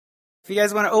you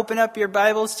guys want to open up your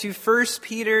Bibles to 1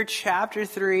 Peter chapter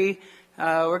 3,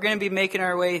 we're going to be making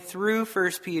our way through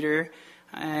 1 Peter,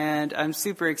 and I'm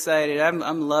super excited.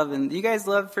 I'm loving. You guys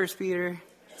love 1 Peter?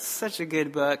 It's such a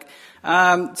good book.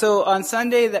 So on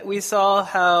Sunday that we saw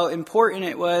how important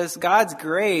it was, God's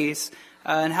grace,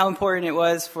 and how important it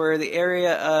was for the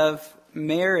area of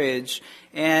marriage,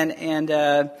 and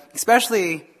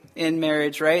especially in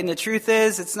marriage, right? And the truth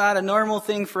is, it's not a normal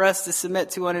thing for us to submit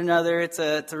to one another. It's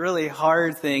a really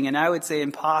hard thing, and I would say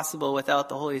impossible without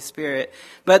the Holy Spirit.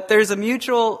 But there's a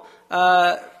mutual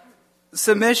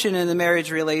submission in the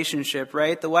marriage relationship,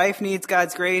 right? The wife needs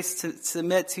God's grace to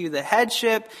submit to the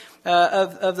headship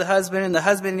of the husband, and the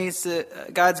husband needs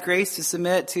God's grace to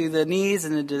submit to the needs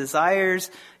and the desires,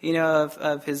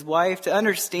 of his wife, to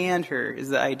understand her is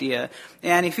the idea.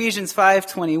 And Ephesians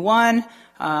 5:21.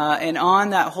 And on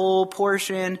that whole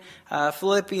portion,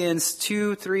 Philippians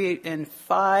 2, 3, and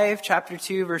 5, chapter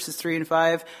 2, verses 3 and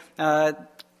 5,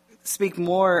 speak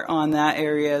more on that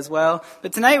area as well.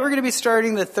 But tonight we're going to be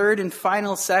starting the third and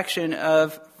final section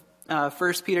of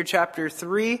 1 Peter chapter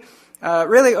 3,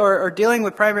 or dealing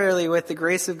primarily with the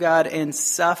grace of God and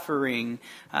suffering.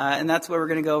 And that's what we're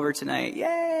going to go over tonight.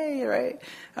 Yay, right?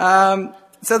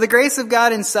 So the grace of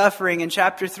God in suffering in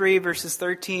chapter 3, verses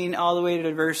 13 all the way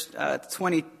to verse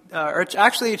 20, or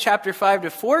actually chapter 5 to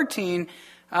 14,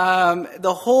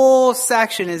 the whole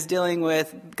section is dealing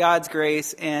with God's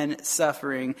grace and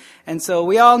suffering. And so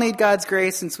we all need God's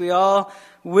grace, since we all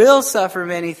will suffer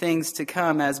many things to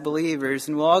come as believers.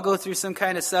 And we'll all go through some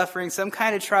kind of suffering, some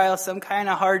kind of trial, some kind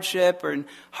of hardship or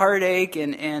heartache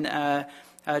and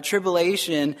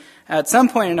tribulation at some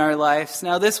point in our lives.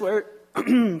 Now this word...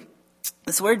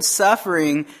 This word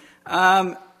suffering,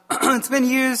 it's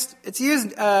used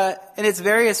in its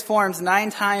various forms 9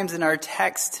 times in our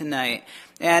text tonight.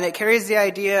 And it carries the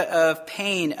idea of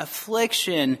pain,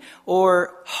 affliction,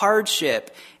 or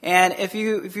hardship. And if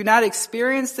you've not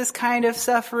experienced this kind of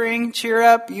suffering, cheer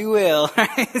up, you will.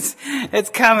 It's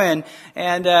coming.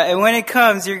 And when it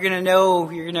comes, you're gonna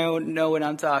know what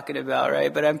I'm talking about,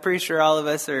 right? But I'm pretty sure all of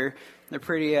us are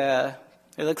pretty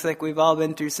it looks like we've all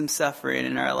been through some suffering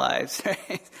in our lives,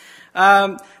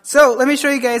 right? So let me show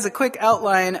you guys a quick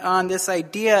outline on this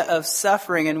idea of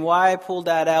suffering and why I pulled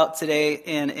that out today,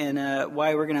 and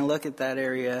why we're going to look at that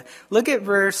area. Look at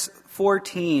verse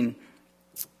 14.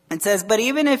 It says, "But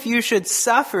even if you should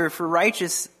suffer for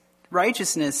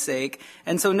righteousness' sake,"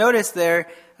 and so notice there,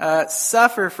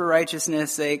 suffer for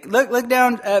righteousness' sake. Look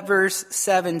down at verse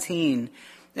 17.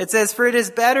 It says, "For it is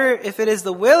better, if it is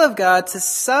the will of God, to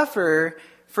suffer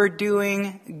for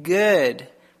doing good."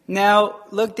 Now,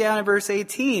 look down at verse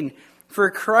 18.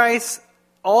 "For Christ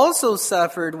also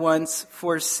suffered once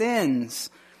for sins."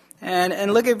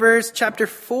 And look at chapter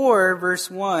 4, verse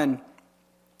 1.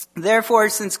 "Therefore,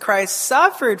 since Christ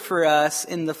suffered for us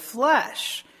in the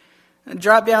flesh." And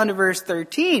drop down to verse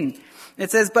 13.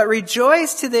 It says, "But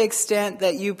rejoice to the extent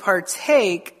that you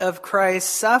partake of Christ's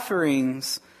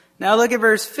sufferings." Now look at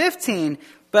verse 15.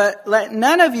 "But let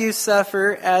none of you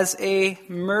suffer as a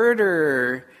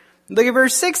murderer." Look at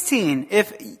verse 16.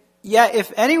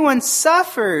 If anyone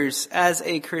suffers as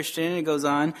a Christian," it goes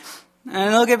on.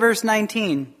 And look at verse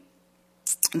 19.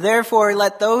 "Therefore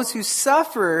let those who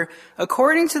suffer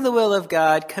according to the will of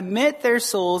God commit their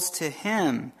souls to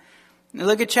Him." Now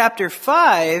look at chapter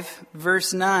 5,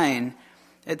 verse 9.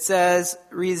 It says,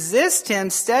 "Resist him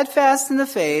steadfast in the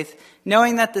faith,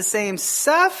 knowing that the same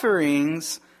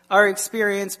sufferings are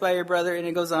experienced by your brother," and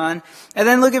it goes on. And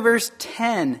then look at verse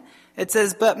 10. It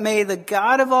says, "But may the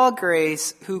God of all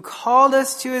grace, who called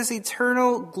us to His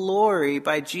eternal glory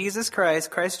by Jesus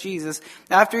Christ Jesus,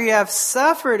 after you have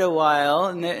suffered a while,"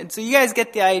 and so you guys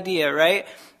get the idea, right?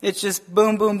 It's just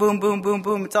boom, boom, boom, boom, boom,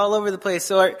 boom. It's all over the place.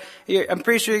 So I'm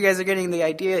pretty sure you guys are getting the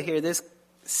idea here. This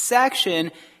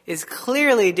section is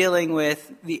clearly dealing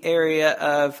with the area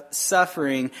of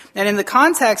suffering. And in the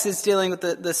context, it's dealing with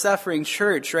the suffering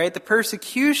church, right? The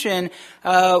persecution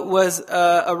was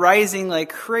arising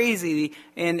like crazy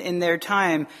in their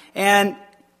time. And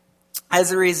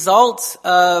as a result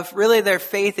of really their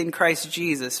faith in Christ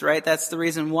Jesus, right? That's the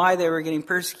reason why they were getting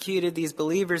persecuted, these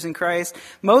believers in Christ.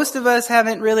 Most of us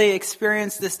haven't really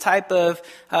experienced this type of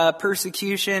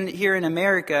persecution here in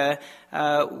America.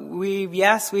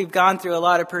 We've gone through a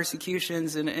lot of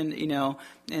persecutions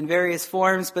in various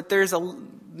forms, but there's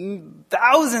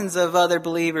thousands of other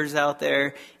believers out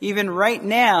there, even right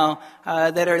now,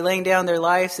 that are laying down their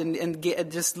lives and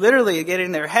just literally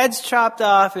getting their heads chopped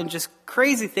off, and just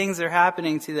crazy things are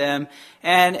happening to them.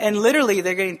 And literally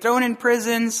they're getting thrown in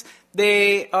prisons.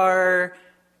 They are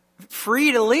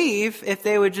free to leave if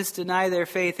they would just deny their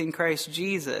faith in Christ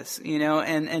Jesus,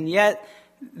 and yet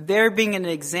they're being an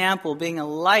example, being a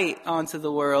light onto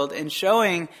the world and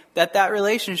showing that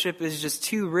relationship is just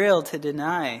too real to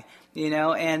deny,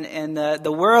 and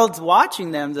the world's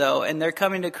watching them though, and they're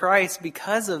coming to Christ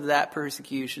because of that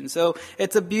persecution. So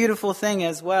it's a beautiful thing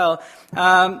as well.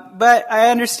 But I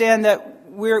understand that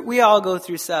we all go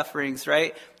through sufferings,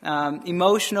 right?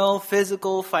 Emotional,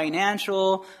 physical,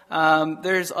 financial.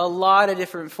 There's a lot of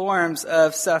different forms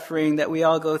of suffering that we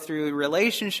all go through,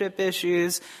 relationship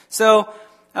issues. So,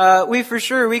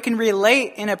 we can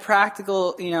relate in a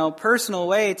practical, personal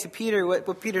way to Peter,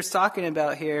 what Peter's talking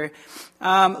about here.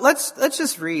 Let's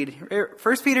just read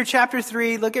 1 Peter chapter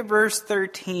 3, look at verse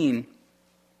 13.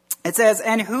 It says,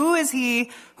 "And who is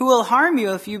he who will harm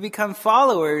you if you become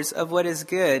followers of what is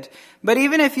good? But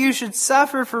even if you should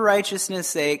suffer for righteousness'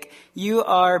 sake, you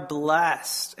are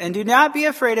blessed. And do not be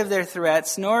afraid of their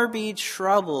threats, nor be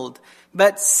troubled.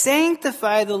 But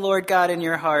sanctify the Lord God in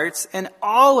your hearts, and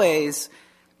always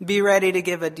be ready to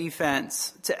give a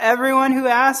defense to everyone who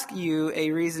asks you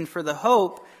a reason for the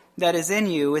hope that is in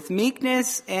you, with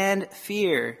meekness and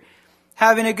fear,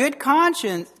 having a good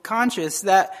conscience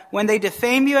that when they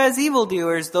defame you as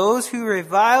evildoers, those who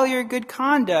revile your good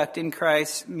conduct in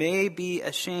Christ may be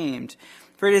ashamed.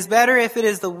 For it is better, if it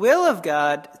is the will of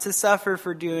God, to suffer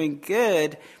for doing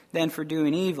good than for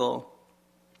doing evil.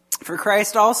 For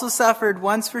Christ also suffered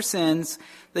once for sins,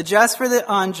 the just for the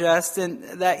unjust, and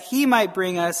that he might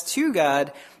bring us to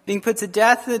God, being put to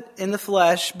death in the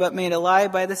flesh, but made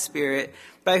alive by the Spirit,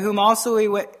 by whom also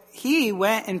he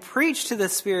went and preached to the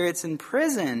spirits in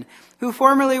prison, who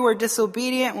formerly were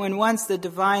disobedient when once the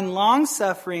divine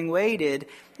long-suffering waited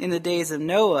in the days of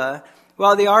Noah,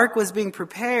 while the ark was being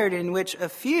prepared, in which a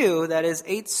few, that is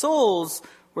 8 souls,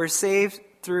 were saved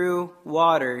through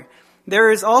water.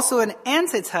 There is also an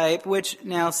antitype which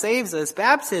now saves us,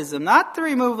 baptism, not the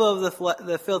removal of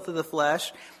the filth of the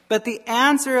flesh, but the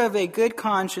answer of a good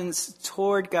conscience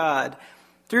toward God,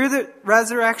 through the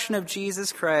resurrection of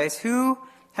Jesus Christ, who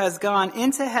has gone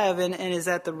into heaven and is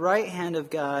at the right hand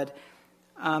of God,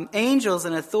 angels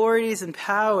and authorities and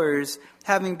powers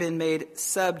having been made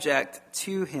subject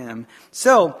to him."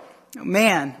 So,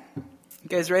 man, you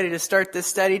guys ready to start this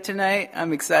study tonight?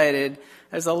 I'm excited.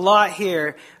 There's a lot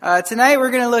here. Tonight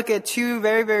we're going to look at 2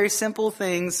 very, very simple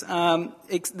things. The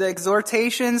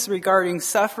exhortations regarding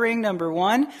suffering, number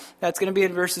 1. That's going to be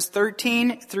in verses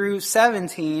 13 through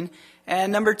 17.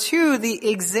 And number 2, the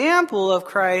example of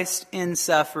Christ in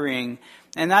suffering.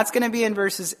 And that's going to be in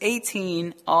verses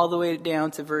 18 all the way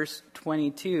down to verse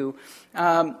 22.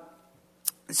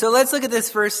 So let's look at this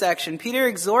first section. Peter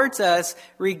exhorts us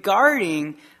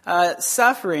regarding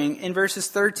suffering in verses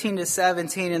 13 to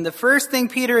 17. And the first thing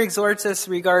Peter exhorts us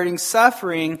regarding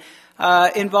suffering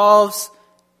involves,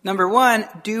 number 1,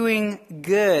 doing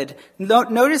good.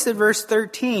 Notice in verse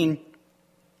 13,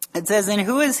 it says, "And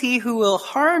who is he who will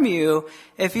harm you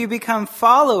if you become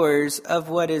followers of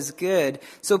what is good?"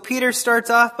 So Peter starts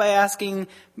off by asking,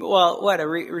 a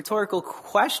rhetorical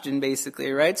question,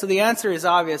 basically, right? So the answer is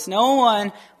obvious. No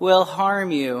one will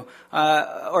harm you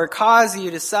or cause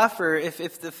you to suffer if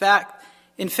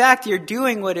in fact, you're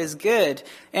doing what is good.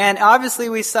 And obviously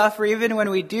we suffer even when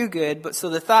we do good. But so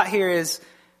the thought here is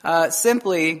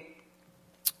simply,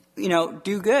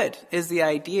 do good is the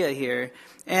idea here.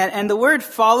 And the word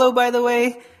follow, by the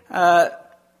way,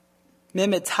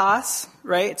 mimetas,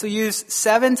 right? It's used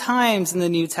 7 times in the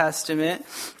New Testament.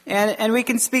 And we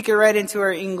can speak it right into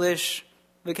our English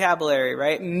vocabulary,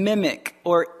 right? Mimic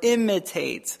or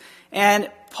imitate. And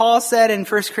Paul said in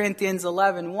 1 Corinthians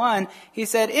 11:1, he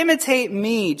said, "Imitate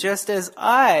me just as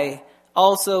I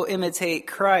also imitate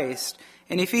Christ."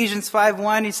 In Ephesians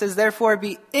 5:1, he says, "Therefore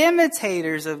be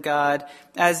imitators of God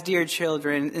as dear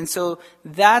children." And so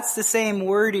that's the same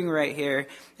wording right here.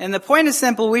 And the point is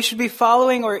simple. We should be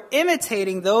following or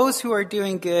imitating those who are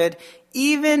doing good,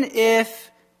 even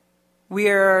if we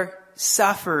are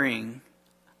suffering.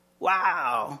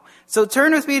 Wow. So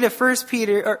turn with me to 1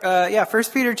 Peter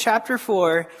chapter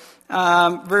 4,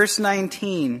 verse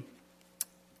 19.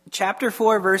 Chapter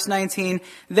 4, verse 19,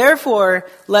 "Therefore,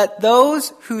 let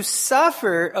those who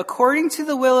suffer according to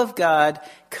the will of God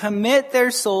commit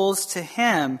their souls to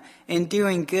him in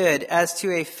doing good as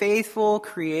to a faithful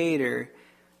Creator."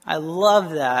 I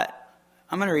love that.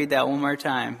 I'm going to read that one more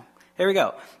time. Here we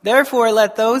go. "Therefore,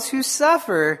 let those who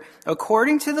suffer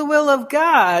according to the will of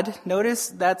God," notice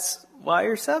that's why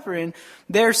you're suffering,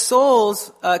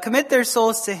 commit their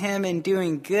souls to him in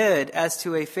doing good as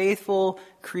to a faithful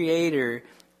Creator.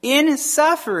 In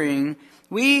suffering,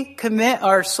 we commit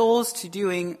our souls to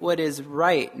doing what is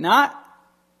right, not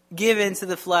give into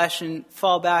the flesh and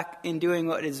fall back in doing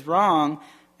what is wrong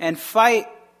and fight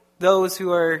those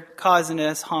who are causing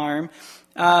us harm.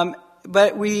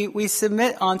 But we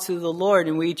submit unto the Lord,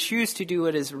 and we choose to do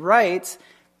what is right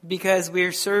because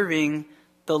we're serving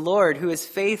the Lord, who is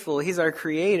faithful. He's our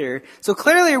creator. So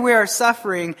clearly we are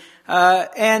suffering,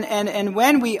 and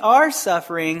when we are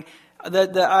suffering,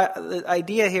 the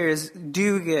idea here is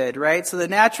do good, right? So the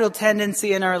natural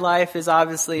tendency in our life is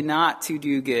obviously not to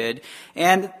do good.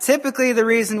 And typically the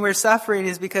reason we're suffering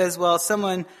is because,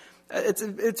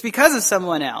 it's because of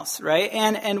someone else, right?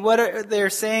 And what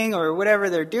they're saying or whatever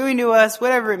they're doing to us,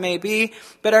 whatever it may be.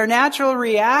 But our natural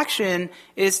reaction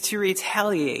is to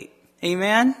retaliate.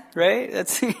 Amen? Right?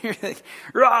 That's, you're like,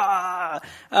 rah!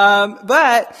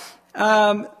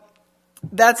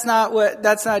 That's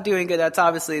not doing good.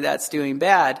 That's doing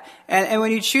bad. And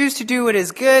when you choose to do what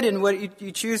is good and what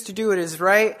you choose to do what is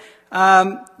right,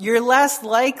 you're less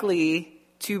likely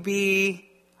to be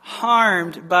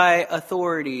harmed by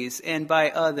authorities and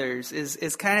by others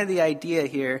is kind of the idea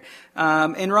here.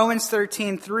 In Romans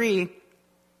 13:3,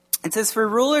 it says, "For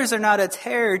rulers are not a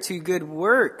terror to good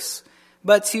works,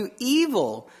 but to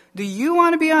evil. Do you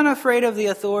want to be unafraid of the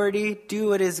authority? Do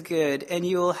what is good, and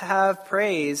you will have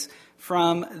praise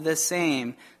from the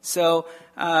same." So,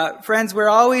 friends, we're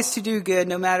always to do good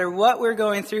no matter what we're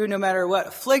going through, no matter what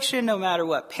affliction, no matter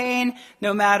what pain,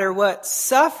 no matter what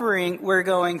suffering we're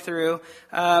going through.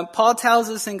 Paul tells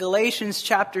us in Galatians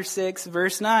chapter 6,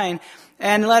 verse 9,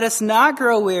 "And let us not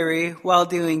grow weary while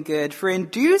doing good, for in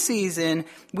due season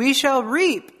we shall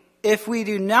reap if we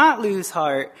do not lose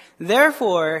heart.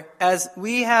 Therefore, as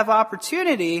we have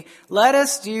opportunity, let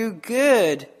us do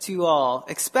good to all,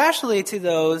 especially to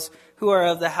those who are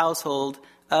of the household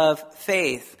of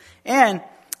faith." And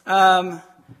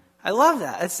I love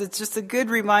that. It's just a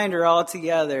good reminder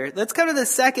altogether. Let's come to the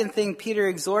second thing Peter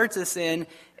exhorts us in.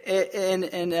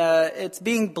 It's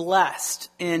being blessed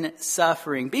in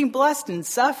suffering. Being blessed in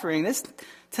suffering. This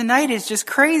tonight is just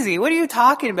crazy. What are you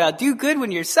talking about? Do good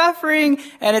when you're suffering,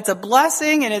 and it's a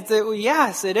blessing, and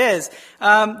yes, it is.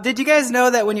 Did you guys know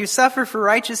that when you suffer for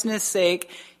righteousness' sake,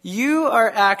 you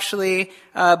are actually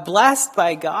blessed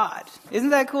by God?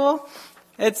 Isn't that cool?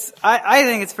 I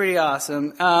think it's pretty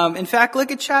awesome. In fact, look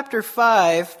at chapter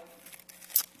 5.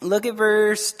 Look at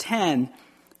verse 10.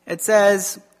 It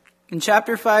says in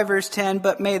chapter 5, verse 10,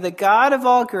 "But may the God of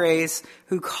all grace,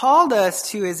 who called us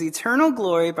to his eternal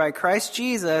glory by Christ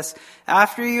Jesus,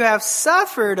 after you have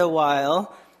suffered a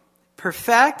while,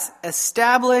 perfect,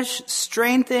 establish,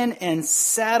 strengthen, and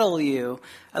settle you."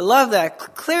 I love that.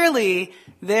 Clearly,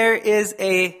 there is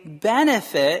a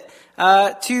benefit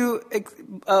to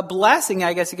a blessing,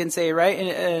 I guess you can say,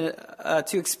 right?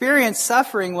 To experience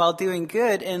suffering while doing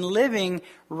good and living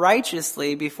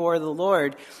righteously before the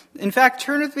Lord. In fact,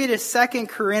 turn with me to 2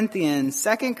 Corinthians.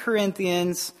 2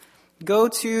 Corinthians, go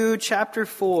to chapter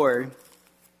 4.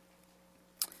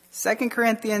 2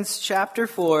 Corinthians chapter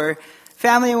 4.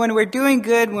 Family, when we're doing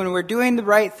good, when we're doing the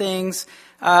right things,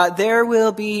 there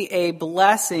will be a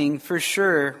blessing for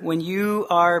sure when you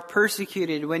are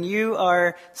persecuted, when you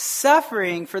are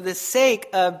suffering for the sake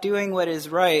of doing what is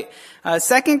right.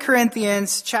 2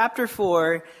 Corinthians chapter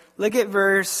 4, look at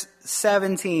verse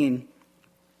 17.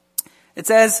 It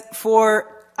says, "For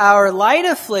our light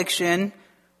affliction,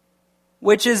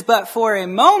 which is but for a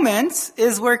moment,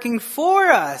 is working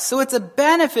for us." So it's a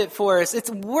benefit for us.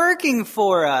 It's working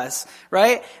for us,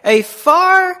 right? A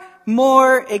far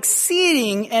more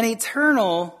exceeding and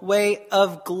eternal weight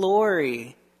of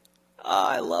glory. Oh,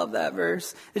 I love that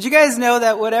verse. Did you guys know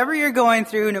that whatever you're going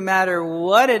through, no matter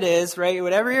what it is, right?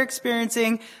 Whatever you're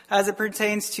experiencing as it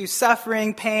pertains to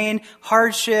suffering, pain,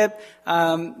 hardship,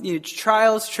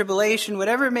 trials, tribulation,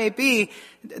 whatever it may be,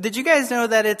 did you guys know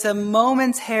that it's a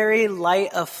momentary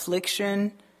light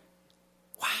affliction?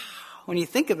 Wow. When you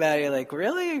think about it, you're like,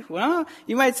 really? Well,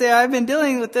 you might say, I've been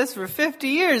dealing with this for 50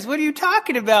 years. What are you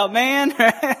talking about, man?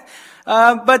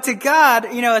 But to God,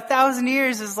 1,000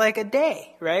 years is like a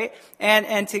day, right?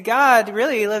 And to God,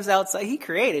 really, He lives outside. He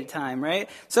created time, right?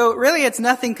 So really, it's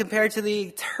nothing compared to the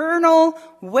eternal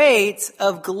weight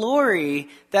of glory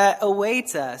that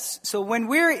awaits us. So when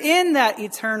we're in that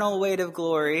eternal weight of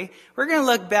glory, we're going to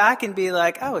look back and be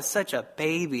like, I was such a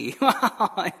baby.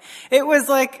 It was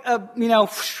like,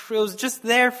 it was just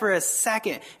there for a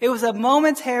second. It was a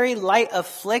momentary light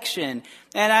affliction.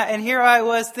 And here I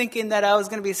was thinking that I was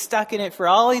going to be stuck in it for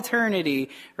all eternity,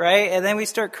 right? And then we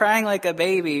start crying like a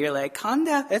baby. You're like, calm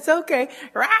down. It's okay.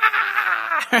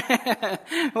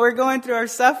 We're going through our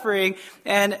suffering,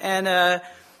 and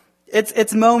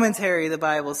it's momentary, the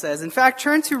Bible says. In fact,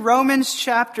 turn to Romans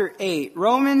chapter 8.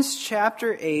 Romans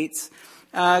chapter 8.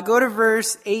 Go to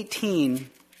verse 18.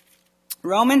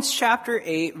 Romans chapter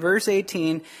 8, verse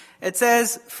 18. It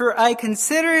says, "For I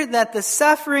consider that the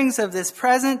sufferings of this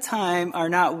present time are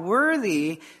not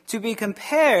worthy to be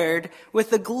compared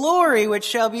with the glory which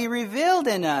shall be revealed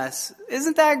in us."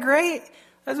 Isn't that great?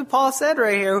 That's what Paul said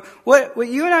right here. What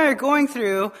you and I are going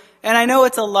through, and I know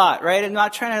it's a lot, right? I'm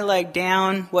not trying to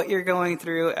down what you're going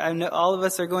through. I know all of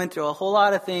us are going through a whole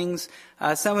lot of things.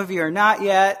 Some of you are not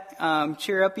yet.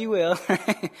 Cheer up, you will.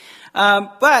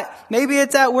 But maybe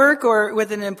it's at work or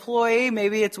with an employee.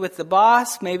 Maybe it's with the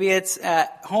boss. Maybe it's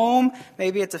at home.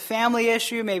 Maybe it's a family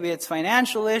issue. Maybe it's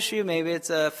financial issue. Maybe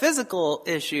it's a physical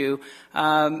issue.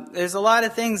 There's a lot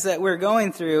of things that we're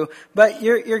going through. But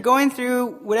you're going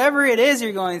through whatever it is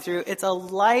you're going through. It's a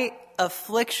light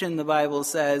affliction, the Bible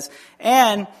says,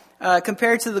 and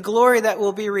compared to the glory that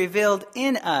will be revealed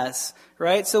in us.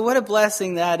 Right? So what a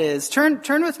blessing that is. Turn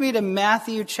with me to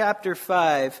Matthew chapter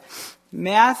 5.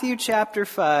 Matthew chapter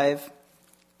 5.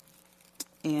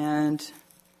 And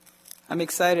I'm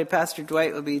excited. Pastor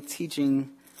Dwight will be teaching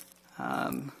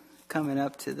coming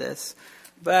up to this.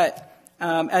 But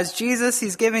as Jesus,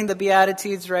 he's giving the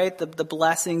Beatitudes, right? The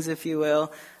blessings, if you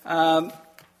will.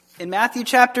 In Matthew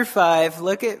chapter 5,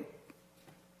 look at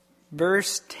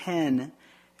verse 10.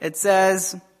 It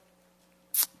says,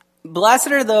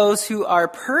 "Blessed are those who are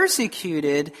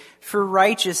persecuted for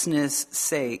righteousness'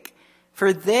 sake,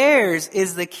 for theirs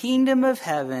is the kingdom of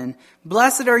heaven.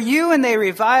 Blessed are you when they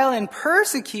revile and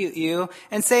persecute you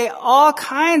and say all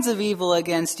kinds of evil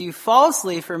against you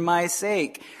falsely for my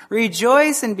sake.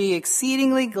 Rejoice and be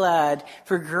exceedingly glad,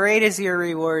 for great is your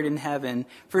reward in heaven.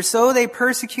 For so they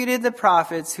persecuted the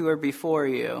prophets who were before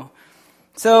you."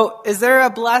 So, is there a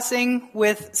blessing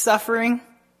with suffering?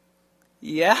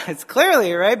 Yeah, it's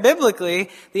clearly, right? Biblically,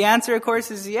 the answer, of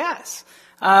course, is yes.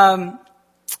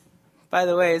 By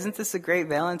the way, isn't this a great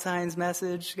Valentine's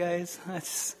message, guys?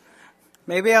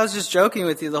 Maybe I was just joking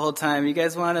with you the whole time. You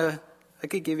guys want to, I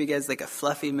could give you guys a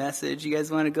fluffy message. You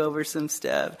guys want to go over some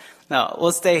stuff? No,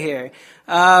 we'll stay here.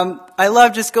 I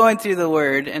love just going through the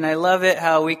Word, and I love it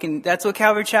how we can, that's what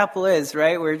Calvary Chapel is,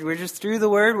 right? We're just through the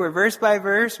Word, we're verse by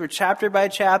verse, we're chapter by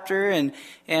chapter, and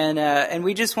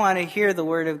we just want to hear the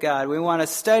Word of God. We want to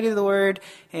study the Word,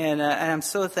 and I'm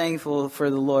so thankful for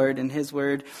the Lord and His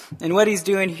Word. And what He's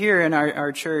doing here in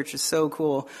our church is so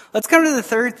cool. Let's come to the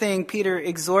third thing Peter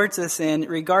exhorts us in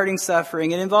regarding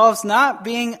suffering. It involves not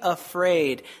being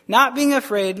afraid. Not being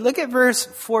afraid. Look at verse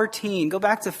 14. Go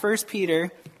back to 1 Peter.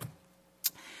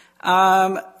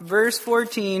 Verse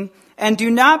 14, "And do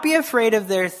not be afraid of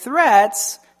their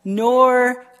threats,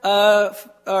 nor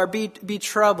be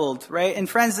troubled," right? And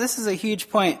friends, this is a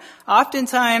huge point.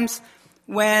 Oftentimes,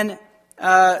 when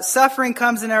suffering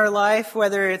comes in our life,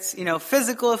 whether it's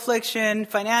physical affliction,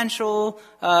 financial,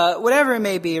 whatever it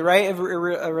may be, right? A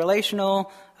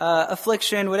relational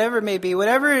affliction, whatever it may be,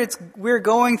 whatever we're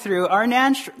going through, our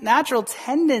natural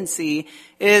tendency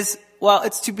is,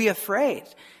 it's to be afraid.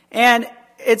 And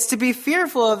it's to be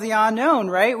fearful of the unknown,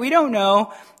 right? We don't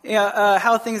know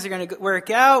how things are going to work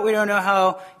out. We don't know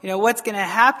how, what's going to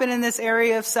happen in this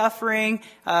area of suffering.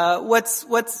 What's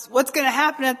going to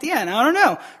happen at the end? I don't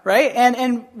know, right?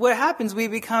 And what happens? We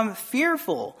become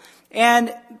fearful.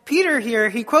 And Peter here,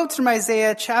 he quotes from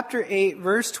Isaiah chapter 8,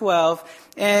 verse 12.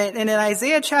 And in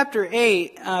Isaiah chapter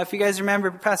 8, if you guys remember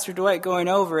Pastor Dwight going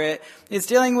over it, it's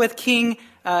dealing with King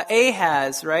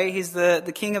Ahaz, right? He's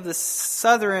the king of the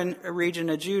southern region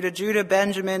of Judah. Judah,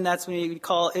 Benjamin, that's when you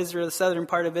call Israel, the southern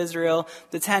part of Israel.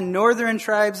 The 10 northern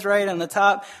tribes, right, on the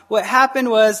top. What happened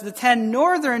was the 10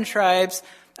 northern tribes,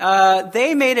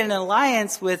 they made an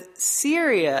alliance with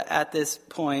Syria at this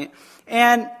point.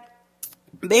 And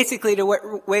basically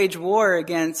to wage war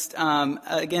against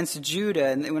Judah.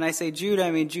 And when I say Judah,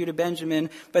 I mean Judah, Benjamin,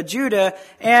 but Judah.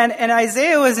 And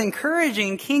Isaiah was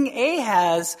encouraging King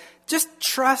Ahaz, just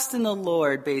trust in the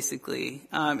Lord, basically,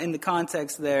 in the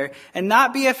context there. And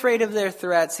not be afraid of their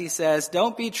threats, he says.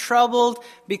 Don't be troubled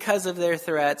because of their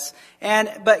threats.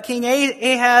 But King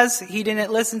Ahaz, he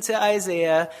didn't listen to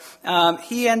Isaiah.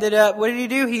 He ended up, what did he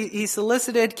do? He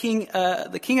solicited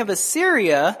the king of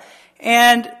Assyria,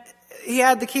 and he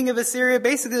had the king of Assyria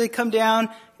basically come down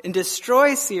and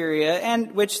destroy Syria,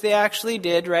 and which they actually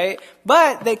did, right?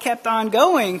 But they kept on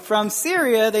going from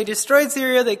Syria. They destroyed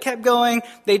Syria. They kept going.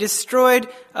 They destroyed,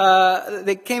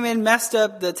 they came in, messed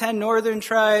up the 10 northern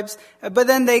tribes, but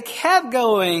then they kept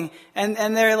going,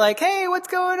 and they're like, hey, what's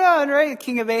going on, right?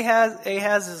 King of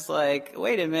Ahaz is like,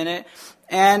 wait a minute.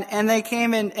 And they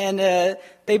came in, and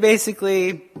they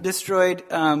basically destroyed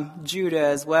Judah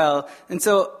as well. And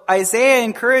so Isaiah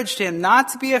encouraged him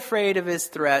not to be afraid of his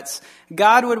threats.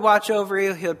 God would watch over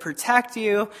you. He would protect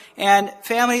you. And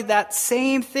family, that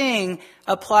same thing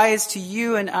applies to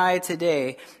you and I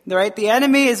today. Right? The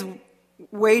enemy is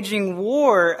waging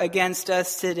war against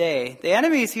us today. The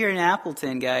enemy's here in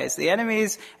Appleton, guys. The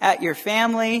enemy's at your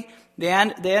family. The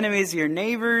enemy's your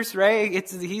neighbors, right?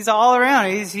 He's all around.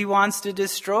 He wants to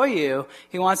destroy you.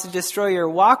 He wants to destroy your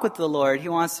walk with the Lord. He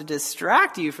wants to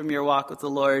distract you from your walk with the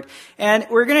Lord. And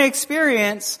we're going to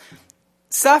experience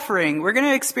suffering. We're going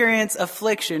to experience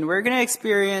affliction. We're going to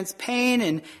experience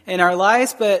pain in our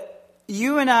lives. But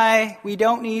you and I, we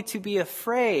don't need to be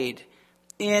afraid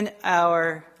in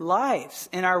our lives,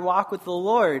 in our walk with the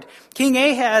Lord. King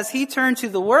Ahaz, he turned to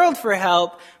the world for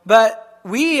help, but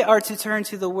we are to turn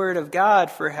to the Word of God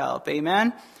for help.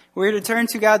 Amen? We're to turn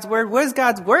to God's Word. What does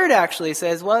God's Word actually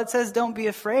says? Well, it says don't be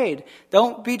afraid.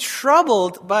 Don't be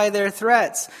troubled by their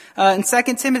threats. In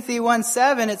 2 Timothy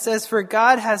 1:7, it says, "For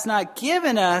God has not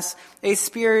given us a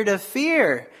spirit of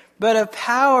fear, but of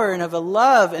power and of a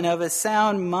love and of a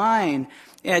sound mind."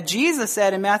 Jesus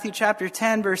said in Matthew chapter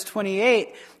 10, verse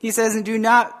 28, he says, "And do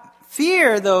not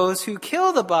fear those who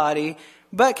kill the body,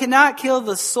 but cannot kill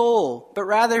the soul, but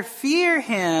rather fear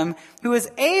him who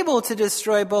is able to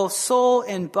destroy both soul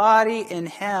and body in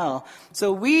hell."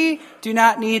 So we do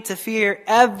not need to fear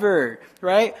ever,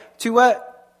 right?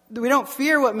 We don't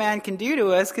fear what man can do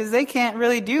to us because they can't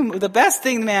really do. The best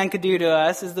thing man could do to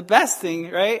us is the best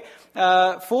thing, right?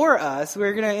 For us.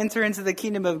 We're going to enter into the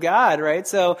kingdom of God, right?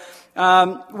 So,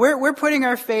 we're putting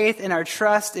our faith and our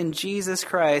trust in Jesus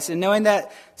Christ and knowing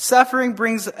that suffering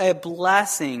brings a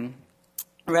blessing.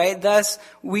 Right? Thus,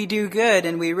 we do good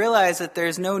and we realize that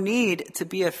there's no need to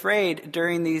be afraid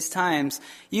during these times.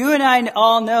 You and I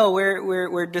all know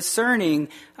we're discerning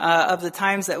of the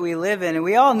times that we live in, and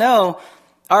we all know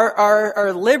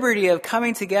our liberty of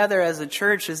coming together as a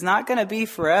church is not going to be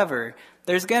forever.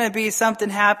 There's going to be something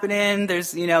happening.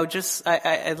 There's,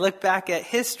 I look back at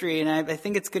history and I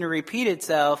think it's going to repeat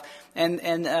itself,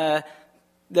 and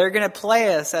they're going to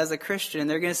play us as a Christian.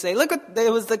 They're going to say, look,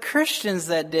 it was the Christians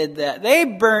that did that. They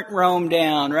burnt Rome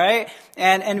down, right?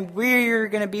 And we're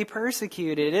going to be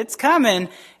persecuted. It's coming.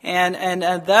 And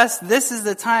thus, this is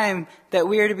the time that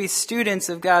we are to be students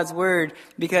of God's Word,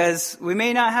 because we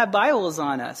may not have Bibles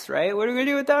on us, right? What are we going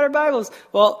to do without our Bibles?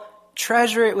 Well,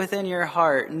 treasure it within your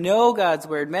heart. Know God's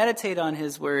Word. Meditate on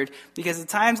His Word, because the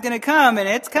time's going to come, and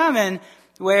it's coming,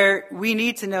 where we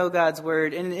need to know God's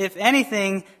Word. And if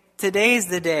anything, today's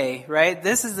the day, right?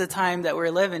 This is the time that we're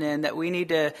living in, that we need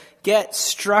to get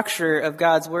structure of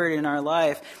God's Word in our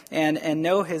life and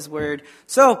know His Word.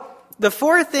 So the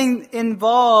fourth thing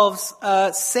involves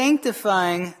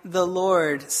sanctifying the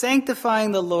Lord.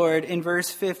 Sanctifying the Lord in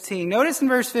verse 15. Notice in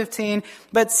verse 15,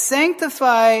 "But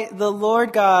sanctify the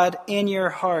Lord God in your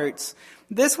hearts."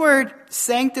 This word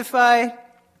sanctify,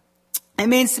 it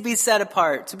means to be set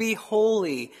apart, to be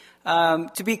holy,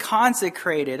 to be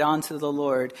consecrated unto the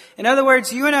Lord. In other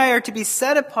words, you and I are to be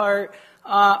set apart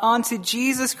unto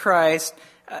Jesus Christ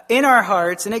in our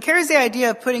hearts, and it carries the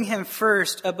idea of putting Him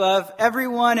first above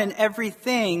everyone and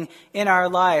everything in our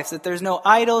lives, that there's no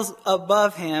idols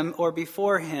above Him or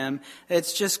before Him.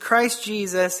 It's just Christ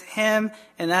Jesus, Him,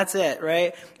 and that's it,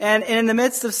 right? And in the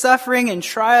midst of suffering and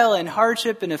trial and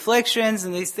hardship and afflictions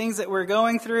and these things that we're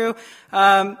going through,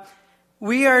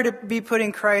 we are to be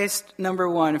putting Christ number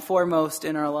one, foremost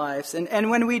in our lives. And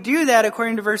when we do that,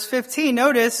 according to verse 15,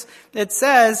 notice it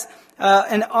says,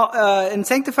 and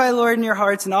sanctify the Lord in your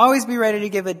hearts, and always be ready to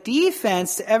give a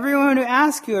defense to everyone who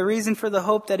asks you a reason for the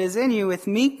hope that is in you with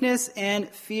meekness and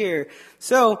fear.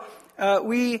 So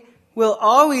we will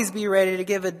always be ready to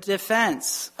give a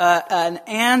defense, an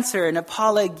answer, an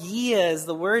apologia is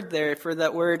the word there for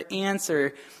that word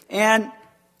answer. And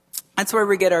that's where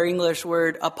we get our English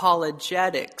word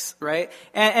apologetics, right?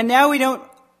 And now we don't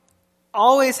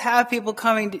always have people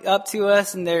coming up to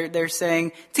us and they're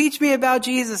saying, "Teach me about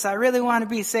Jesus. I really want to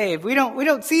be saved." We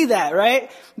don't see that,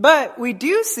 right? But we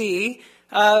do see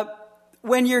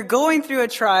when you're going through a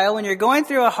trial, when you're going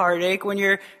through a heartache, when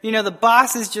the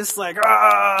boss is just like,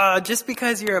 just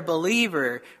because you're a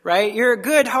believer, right? You're a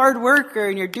good hard worker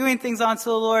and you're doing things unto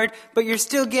the Lord, but you're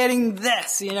still getting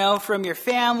this, from your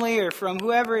family or from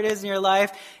whoever it is in your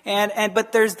life.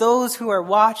 But there's those who are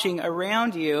watching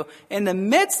around you in the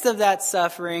midst of that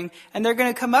suffering, and they're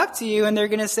going to come up to you and they're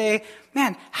going to say,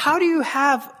 "Man, how do you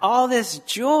have all this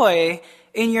joy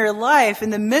in your life in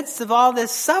the midst of all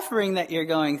this suffering that you're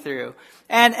going through?"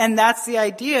 And that's the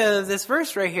idea of this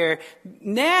verse right here.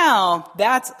 Now,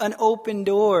 that's an open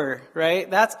door,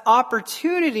 right? That's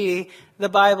opportunity the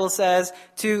Bible says,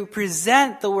 to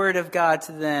present the Word of God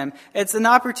to them. It's an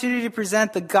opportunity to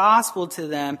present the gospel to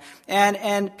them.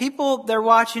 And people, they're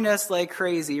watching us like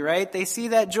crazy, right? They see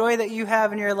that joy that you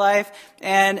have in your life,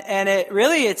 and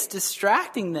it's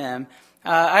distracting them.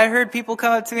 I heard people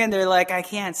come up to me and they're like, I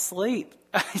can't sleep.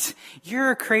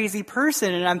 You're a crazy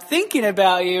person and I'm thinking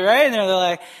about you, right? And they're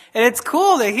like, and it's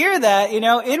cool to hear that,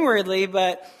 inwardly,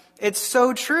 but it's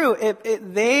so true.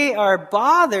 They are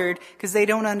bothered because they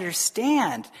don't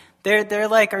understand. They're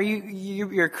like,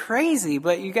 you're crazy,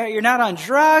 but you're not on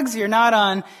drugs, you're not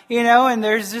on, and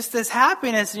there's just this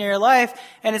happiness in your life,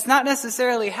 and it's not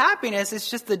necessarily happiness,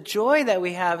 it's just the joy that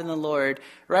we have in the Lord,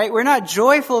 right? We're not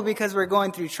joyful because we're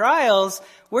going through trials,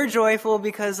 we're joyful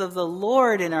because of the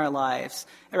Lord in our lives,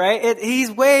 right? He's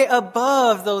way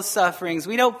above those sufferings.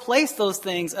 We don't place those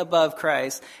things above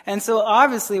Christ. And so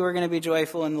obviously we're going to be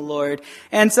joyful in the Lord.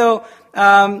 And so,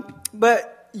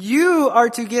 but you are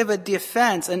to give a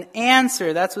defense, an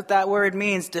answer. That's what that word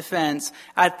means, defense.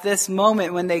 At this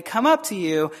moment, when they come up to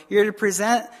you, you're to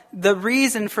present the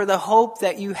reason for the hope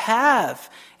that you have.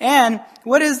 And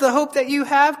what is the hope that you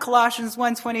have? Colossians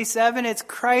 1:27, it's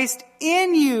Christ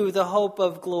in you, the hope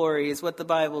of glory, is what the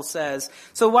Bible says.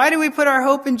 So why do we put our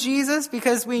hope in Jesus?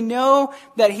 Because we know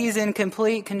that He's in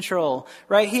complete control,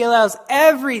 right? He allows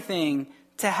everything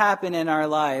to happen in our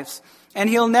lives. And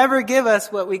He'll never give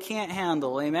us what we can't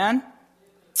handle. Amen?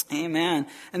 Amen.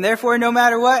 And therefore, no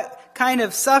matter what kind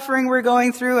of suffering we're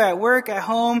going through at work, at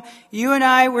home, you and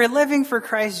I, we're living for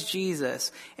Christ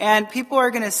Jesus. And people are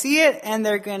going to see it and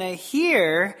they're going to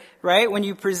hear, right, when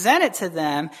you present it to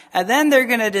them, and then they're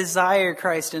going to desire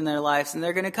Christ in their lives and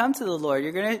they're going to come to the Lord.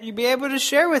 You'll be able to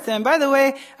share with them. By the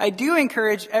way, I do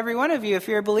encourage every one of you, if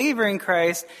you're a believer in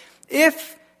Christ,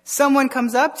 if someone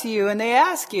comes up to you and they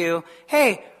ask you,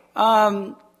 hey,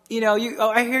 I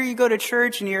hear you go to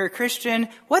church and you're a Christian.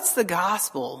 What's the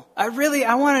gospel? I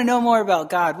want to know more about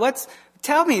God.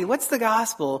 Tell me, what's the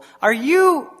gospel? Are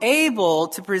you able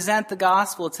to present the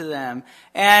gospel to them?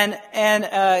 And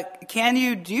can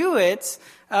you do it,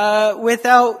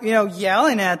 without,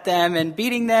 yelling at them and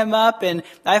beating them up? And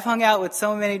I've hung out with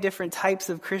so many different types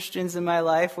of Christians in my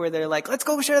life where they're like, let's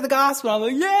go share the gospel. I'm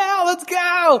like, yeah, let's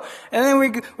go. And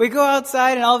then we go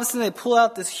outside and all of a sudden they pull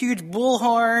out this huge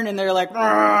bullhorn and they're like, you're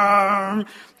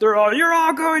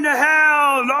all going to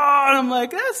hell. And I'm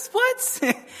like,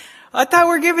 what? I thought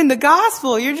we're giving the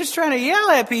gospel. You're just trying to yell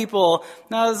at people.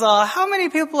 And I was how many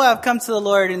people have come to the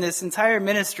Lord in this entire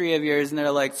ministry of yours? And they're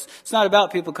like, it's not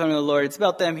about people coming to the Lord. It's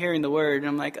about them hearing the word. And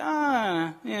I'm like,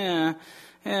 yeah.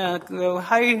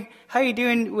 How you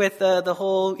doing with the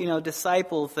whole,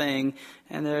 disciple thing?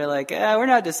 And they're like, we're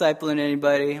not discipling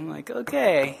anybody. I'm like,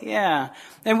 okay, yeah.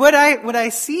 And what I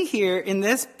see here in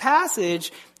this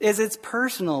passage is it's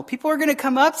personal. People are going to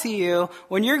come up to you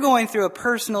when you're going through a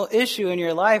personal issue in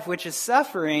your life, which is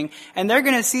suffering, and they're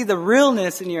going to see the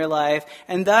realness in your life,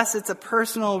 and thus it's a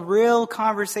personal, real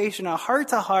conversation, a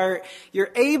heart-to-heart.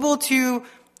 You're able to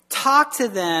talk to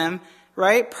them,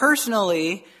 right,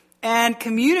 personally, and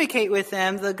communicate with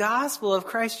them the gospel of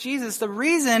Christ Jesus. The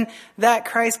reason that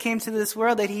Christ came to this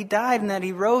world, that He died and that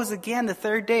He rose again the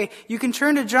third day. You can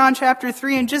turn to John chapter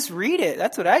 3 and just read it.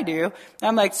 That's what I do.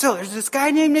 I'm like, so there's this guy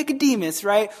named Nicodemus,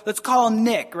 right? Let's call him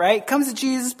Nick, right? Comes to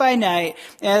Jesus by night.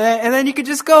 And then you could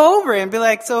just go over it and be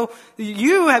like, so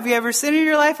have you ever sinned in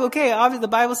your life? Okay, obviously the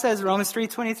Bible says, Romans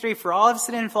 3:23, for all have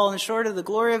sinned and fallen short of the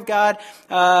glory of God.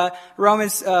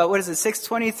 Romans,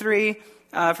 6:23.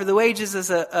 For the wages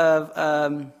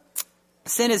of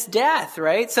sin is death,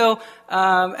 right? So,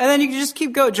 and then you can just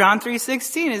keep going. John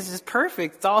 3:16 is just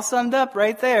perfect. It's all summed up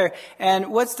right there. And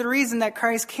what's the reason that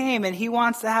Christ came? And He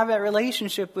wants to have that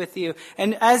relationship with you.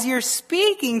 And as you're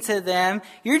speaking to them,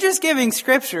 you're just giving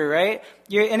scripture, right?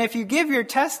 And if you give your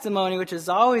testimony, which is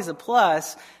always a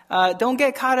plus, don't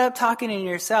get caught up talking in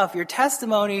yourself. Your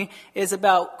testimony is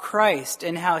about Christ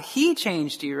and how He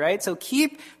changed you, right? So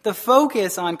keep the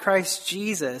focus on Christ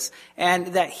Jesus and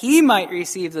that He might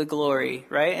receive the glory,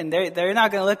 right? And they're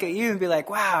not going to look at you and be like,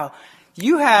 wow,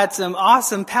 you had some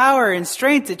awesome power and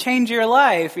strength to change your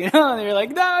life, And you're like,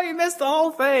 no, you missed the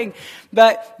whole thing.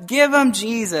 But give them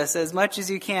Jesus as much as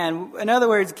you can. In other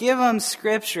words, give them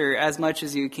Scripture as much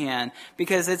as you can.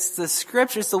 Because it's the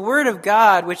Scripture, it's the Word of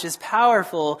God, which is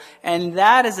powerful, and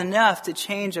that is enough to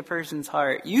change a person's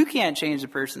heart. You can't change a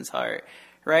person's heart.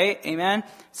 Right? Amen?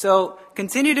 So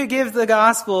continue to give the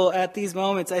gospel at these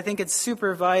moments. I think it's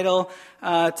super vital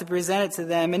to present it to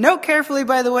them. And note carefully,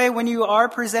 by the way, when you are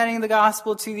presenting the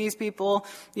gospel to these people,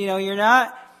 you're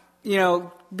not,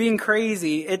 being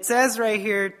crazy. It says right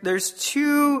here, there's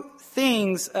two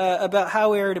things about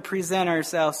how we are to present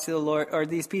ourselves to the Lord, or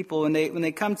these people when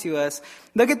they come to us.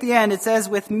 Look at the end. It says,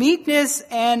 with meekness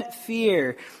and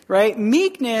fear, right?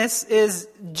 Meekness is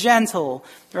gentle,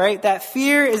 right? That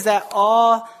fear is that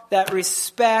awe, that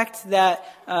respect, that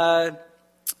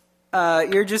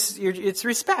it's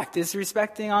respect. It's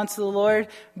respecting unto the Lord.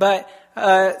 But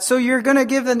so you're going to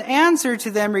give an answer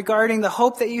to them regarding the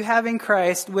hope that you have in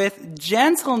Christ with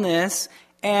gentleness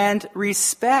and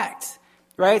respect,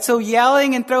 right? So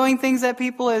yelling and throwing things at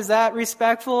people, is that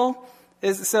respectful?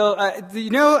 I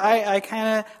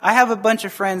have a bunch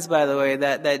of friends, by the way,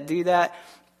 that do that.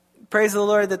 Praise the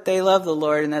Lord that they love the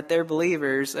Lord and that they're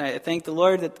believers. I thank the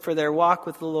Lord for their walk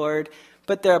with the Lord.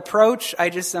 But the approach,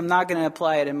 I'm not going to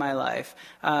apply it in my life.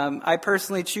 I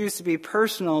personally choose to be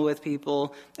personal with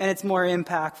people, and it's more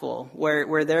impactful,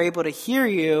 where they're able to hear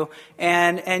you,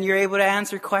 and you're able to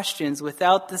answer questions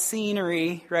without the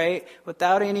scenery, right?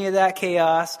 Without any of that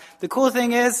chaos. The cool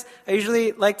thing is, I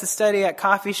usually like to study at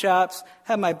coffee shops,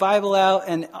 have my Bible out,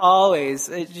 and always,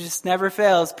 it just never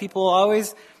fails. People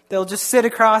always, they'll just sit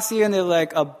across you and they're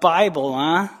like, a Bible,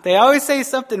 huh? They always say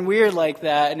something weird like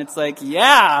that, and it's like,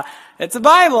 yeah, it's a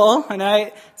Bible.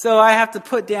 And so I have to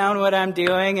put down what I'm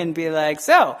doing and be like,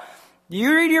 so,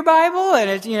 you read your Bible? And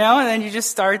and then you just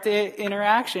start the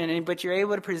interaction, but you're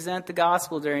able to present the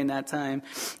gospel during that time.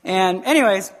 And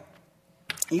anyways,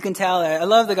 you can tell I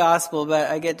love the gospel, but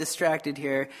I get distracted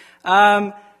here.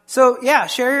 So yeah,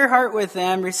 share your heart with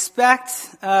them,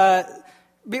 respect,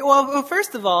 well,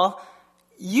 first of all,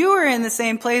 you were in the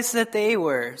same place that they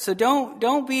were. So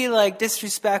don't be like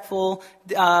disrespectful.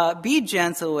 Be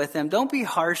gentle with them. Don't be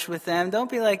harsh with them. Don't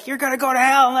be like, you're going to go to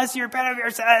hell unless you repent of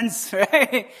your sins,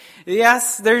 right?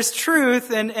 Yes, there's truth.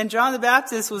 And John the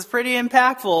Baptist was pretty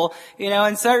impactful,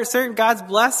 and certain, God's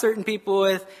blessed certain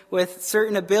people with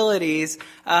certain abilities.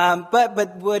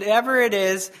 But whatever it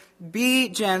is, be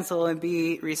gentle and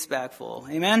be respectful.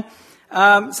 Amen.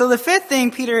 So the fifth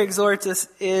thing Peter exhorts us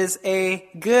is a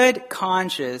good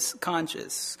conscience.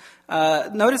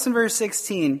 Notice in verse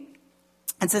 16,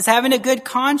 it says, having a good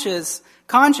conscience,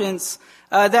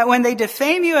 that when they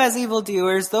defame you as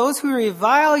evildoers, those who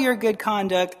revile your good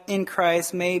conduct in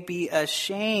Christ may be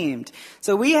ashamed.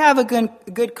 So we have a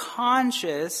good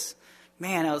conscience.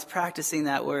 Man, I was practicing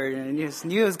that word and I just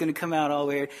knew it was going to come out all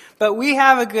weird. But we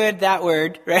have that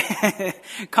word, right?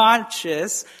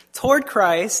 Conscious toward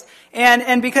Christ.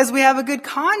 And because we have a good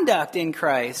conduct in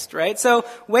Christ, right? So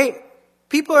wait,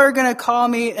 people are going to call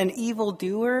me an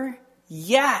evildoer?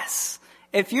 Yes.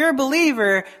 If you're a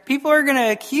believer, people are going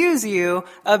to accuse you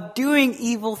of doing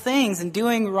evil things and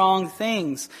doing wrong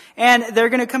things. And they're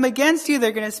going to come against you.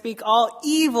 They're going to speak all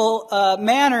evil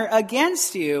manner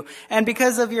against you. And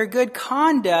because of your good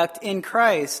conduct in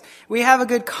Christ, we have a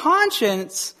good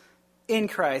conscience in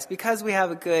Christ because we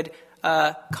have a good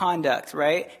conduct,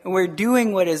 right? And we're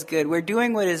doing what is good. We're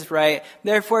doing what is right.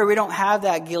 Therefore, we don't have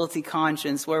that guilty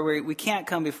conscience where we can't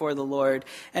come before the Lord.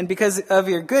 And because of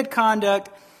your good conduct,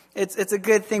 it's a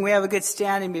good thing. We have a good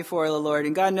standing before the Lord,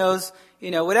 and God knows,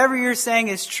 whatever you're saying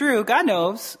is true. God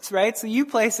knows, right? So you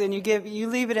place it and you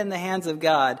leave it in the hands of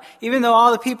God. Even though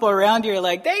all the people around you are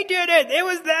like, they did it. It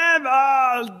was them.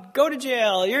 Oh, go to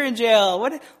jail. You're in jail.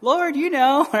 What, Lord,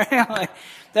 right?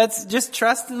 That's just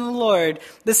trust in the Lord.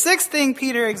 The sixth thing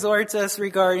Peter exhorts us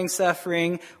regarding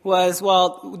suffering was,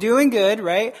 doing good,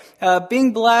 right?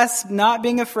 Being blessed, not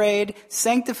being afraid,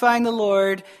 sanctifying the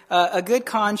Lord, a good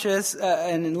conscience,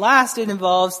 and last it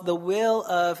involves the will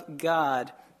of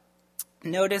God.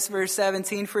 Notice verse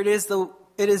 17, for it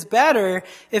is better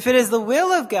if it is the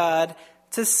will of God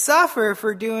to suffer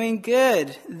for doing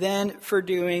good than for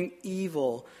doing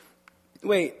evil.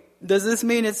 Wait. Does this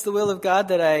mean it's the will of God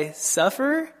that I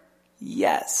suffer?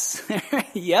 Yes.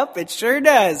 Yep, it sure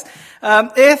does.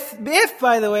 If,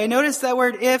 by the way, notice that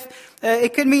word if,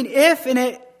 it could mean if and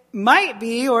it might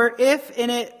be, or if and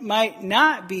it might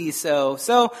not be so.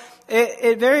 So,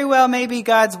 it very well may be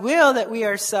God's will that we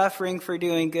are suffering for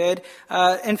doing good.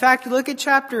 In fact, look at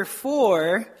chapter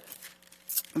 4,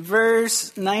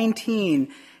 verse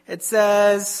 19. It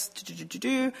says,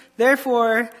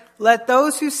 therefore, let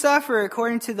those who suffer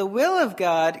according to the will of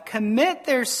God commit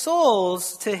their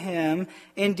souls to Him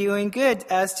in doing good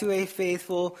as to a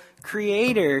faithful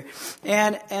Creator.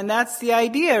 And that's the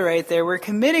idea right there. We're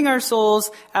committing our souls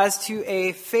as to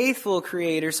a faithful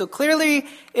Creator. So clearly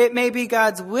it may be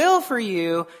God's will for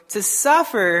you to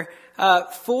suffer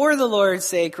for the Lord's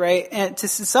sake, right? And to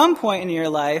some point in your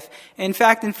life. In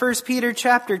fact, in 1 Peter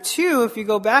chapter 2, if you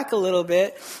go back a little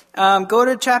bit, go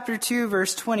to chapter 2,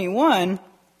 verse 21.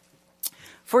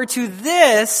 For to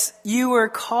this you were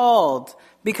called,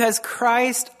 because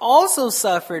Christ also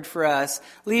suffered for us,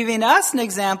 leaving us an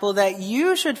example that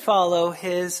you should follow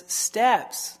his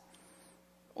steps.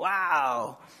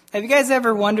 Wow. Have you guys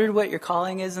ever wondered what your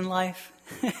calling is in life?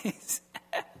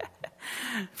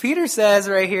 Peter says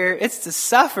right here, it's to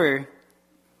suffer.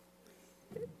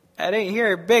 I didn't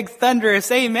hear a big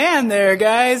thunderous amen there,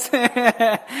 guys.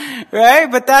 Right?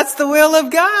 But that's the will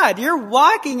of God. You're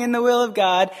walking in the will of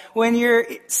God when you're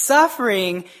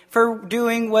suffering for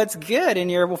doing what's good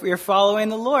and you're following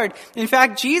the Lord. In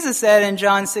fact, Jesus said in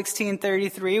John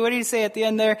 16:33, what did he say at the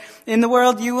end there? In the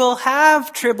world you will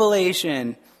have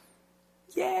tribulation.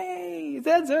 Yay! Is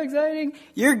that so exciting?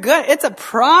 You're good. It's a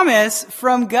promise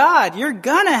from God. You're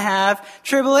gonna have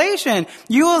tribulation.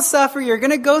 You will suffer. You're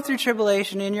gonna go through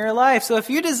tribulation in your life. So if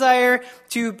you desire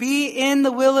to be in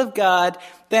the will of God,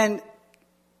 then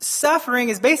suffering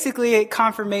is basically a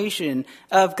confirmation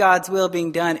of God's will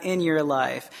being done in your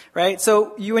life, right?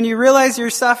 So when you realize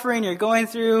you're suffering, you're going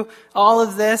through all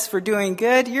of this for doing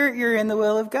good, you're in the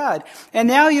will of God. And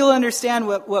now you'll understand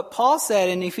what Paul said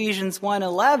in Ephesians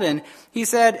 1:11. He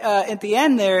said at the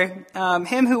end there,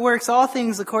 him who works all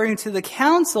things according to the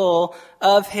counsel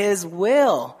of his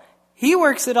will. He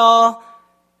works it all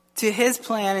to his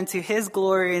plan and to his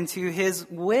glory and to his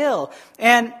will.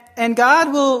 And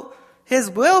God will... His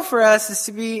will for us is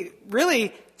to be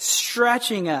really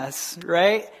stretching us,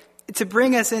 right? To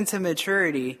bring us into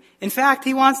maturity. In fact,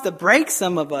 he wants to break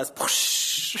some of us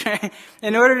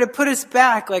in order to put us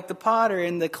back like the potter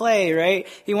in the clay, right?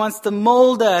 He wants to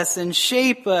mold us and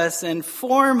shape us and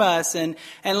form us and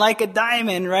like a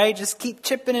diamond, right? Just keep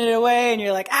chipping it away and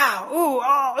you're like,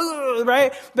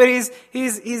 right? But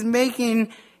he's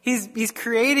making... He's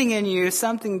creating in you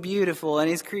something beautiful, and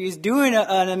he's doing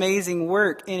an amazing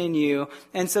work in you.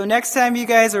 And so next time you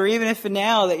guys, or even if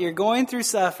now that you're going through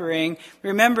suffering,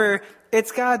 remember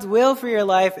it's God's will for your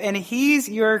life, and he's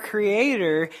your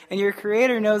creator, and your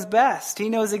creator knows best. He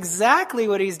knows exactly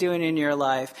what he's doing in your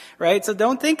life, right? So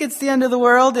don't think it's the end of the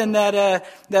world and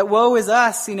that woe is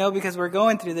us, because we're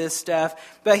going through this stuff.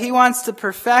 But he wants to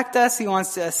perfect us. He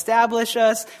wants to establish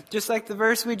us, just like the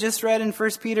verse we just read in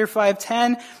 1 Peter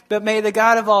 5:10. But may the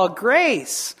God of all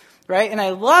grace, right? And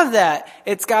I love that.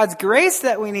 It's God's grace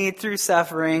that we need through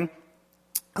suffering,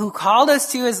 who called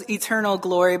us to his eternal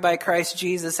glory by Christ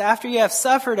Jesus. After you have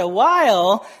suffered a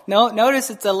while, notice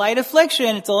it's a light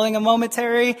affliction. It's only a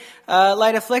momentary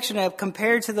light affliction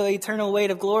compared to the eternal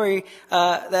weight of glory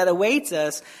that awaits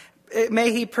us.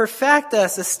 May he perfect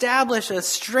us, establish us,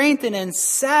 strengthen and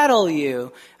saddle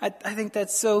you. I think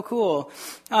that's so cool.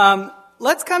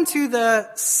 Let's come to the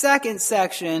second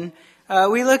section.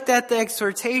 We looked at the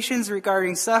exhortations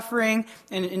regarding suffering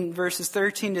in verses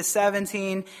 13 to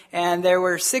 17, and there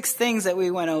were 6 things that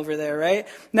we went over there, right?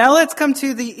 Now let's come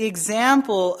to the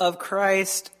example of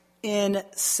Christ in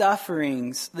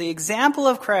sufferings. The example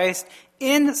of Christ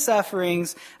in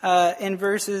sufferings in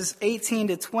verses 18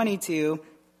 to 22.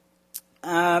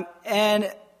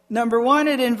 And number 1,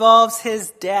 it involves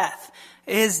his death.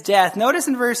 His death. Notice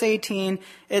in verse 18,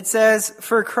 it says,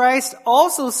 "For Christ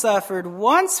also suffered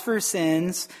once for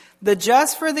sins, the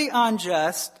just for the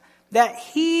unjust, that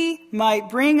he might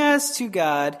bring us to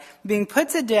God, being put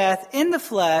to death in the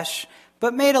flesh,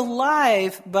 but made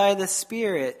alive by the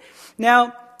Spirit."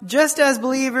 Now, just as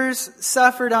believers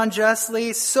suffered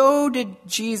unjustly, so did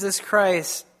Jesus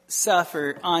Christ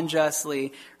suffer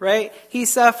unjustly, right? He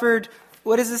suffered,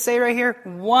 what does it say right here?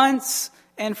 Once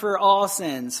and for all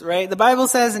sins, right? The Bible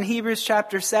says in Hebrews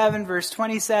chapter 7, verse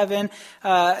 27,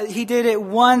 he did it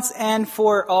once and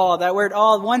for all. That word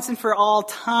all, once and for all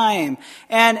time.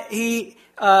 And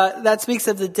that speaks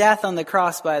of the death on the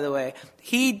cross, by the way.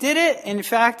 He did it. In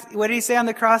fact, what did he say on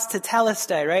the cross?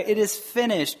 Tetelestai, right? It is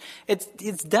finished.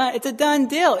 It's done. It's a done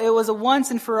deal. It was a once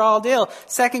and for all deal.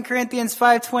 2 Corinthians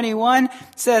 5:21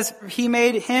 says, he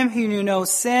made him who knew no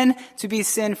sin to be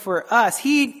sin for us.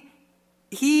 He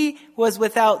was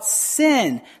without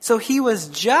sin, so he was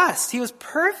just. He was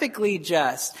perfectly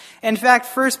just. In fact,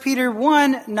 1 Peter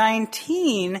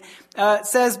 1:19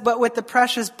 says, "But with the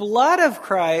precious blood of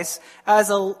Christ,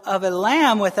 of a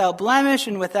lamb without blemish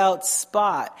and without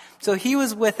spot." So he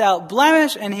was without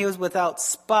blemish and he was without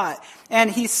spot.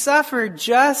 And he suffered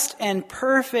just and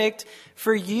perfect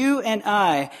for you and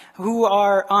I, who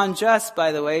are unjust,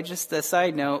 by the way, just a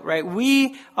side note, right?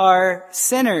 We are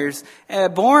sinners,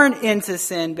 born into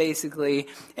sin, basically.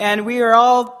 And we're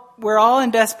all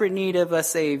in desperate need of a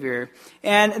Savior.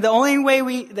 And the only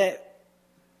way that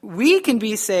we can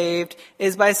be saved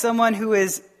is by someone who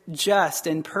is just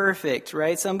and perfect,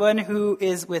 right? Someone who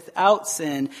is without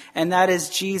sin, and that is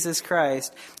Jesus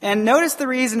Christ. And notice the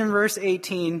reason in verse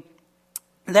 18.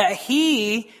 that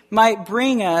he might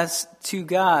bring us to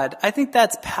God. I think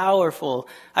that's powerful.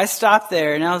 I stopped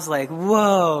there and I was like,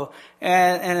 whoa.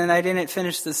 And then I didn't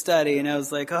finish the study and I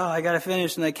was like, oh, I got to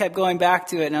finish. And I kept going back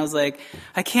to it and I was like,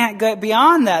 I can't get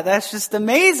beyond that. That's just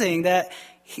amazing that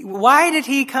why did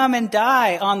he come and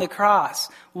die on the cross?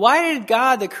 Why did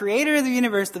God, the creator of the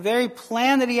universe, the very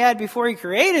plan that he had before he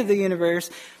created the universe,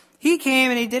 he came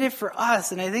and he did it for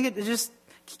us. And I think it just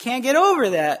can't get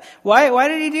over that. Why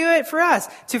did he do it for us?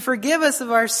 To forgive us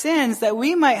of our sins that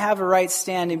we might have a right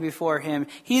standing before him.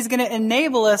 He's going to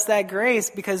enable us that grace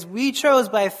because we chose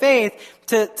by faith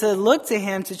to look to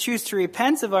him, to choose to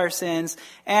repent of our sins.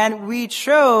 And we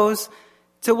chose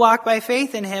to walk by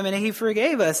faith in him, and he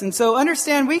forgave us. And so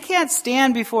understand, we can't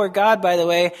stand before God, by the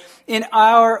way, in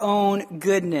our own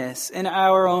goodness, in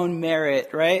our own merit,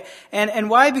 right?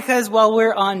 And why? Because, well,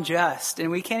 we're unjust,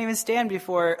 and we can't even stand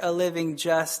before a living,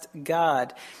 just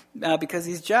God, because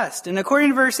he's just. And according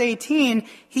to verse 18,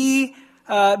 he,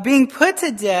 being put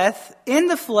to death in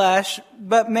the flesh,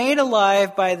 but made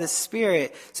alive by the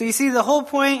Spirit. So you see, the whole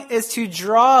point is to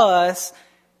draw us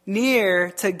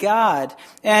near to God.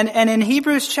 And in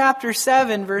Hebrews chapter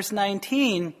 7, verse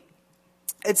 19,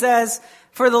 it says,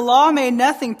 for the law made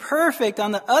nothing perfect.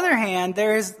 On the other hand,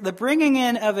 there is the bringing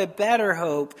in of a better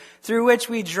hope through which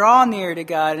we draw near to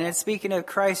God. And it's speaking of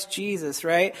Christ Jesus,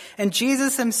 right? And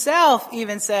Jesus himself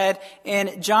even said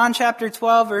in John chapter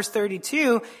 12, verse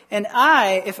 32, and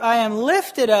I, if I am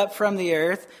lifted up from the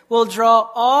earth, will draw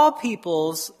all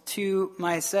peoples to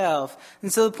myself.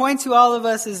 And so the point to all of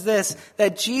us is this,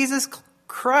 that Jesus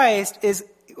Christ is,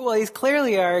 well, he's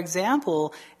clearly our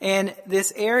example in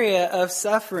this area of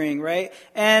suffering, right?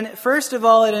 And first of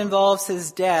all, it involves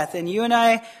his death. And you and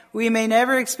I, we may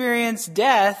never experience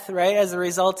death, right, as a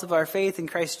result of our faith in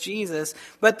Christ Jesus.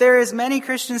 But there is many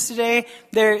Christians today,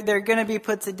 they're going to be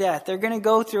put to death. They're going to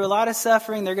go through a lot of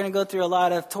suffering. They're going to go through a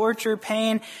lot of torture,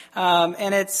 pain.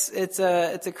 And it's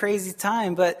a crazy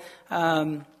time, but,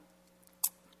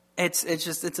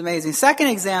 it's amazing. Second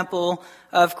example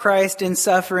of Christ in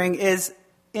suffering is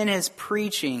in his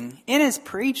preaching. In his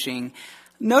preaching.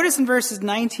 Notice in verses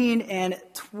 19 and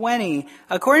 20.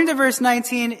 According to verse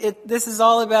 19, this is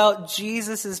all about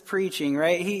Jesus' preaching,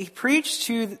 right? He preached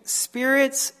to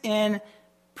spirits in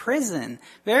prison.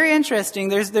 Very interesting.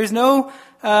 There's no,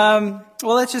 well,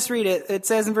 let's just read it. It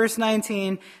says in verse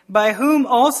 19, by whom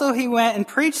also he went and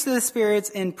preached to the spirits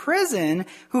in prison,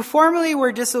 who formerly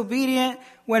were disobedient,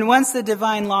 when once the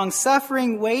divine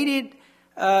long-suffering waited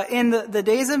in the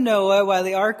days of Noah, while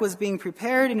the ark was being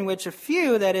prepared, in which a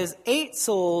few, that is 8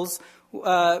 souls,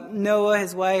 Noah,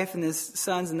 his wife, and his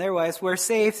sons and their wives, were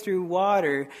saved through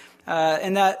water.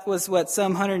 And that was,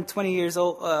 some 120 years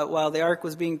old, while the ark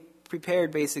was being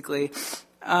prepared, basically.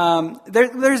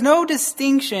 There's no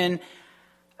distinction.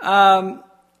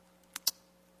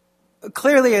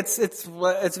 Clearly, it's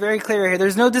very clear here.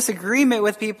 There's no disagreement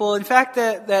with people. In fact,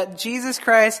 that Jesus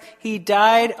Christ, he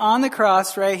died on the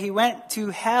cross, right? He went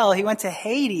to hell. He went to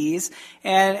Hades.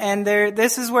 And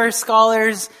this is where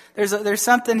scholars, there's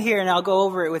something here, and I'll go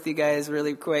over it with you guys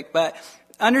really quick. But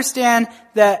understand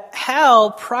that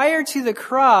hell, prior to the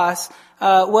cross,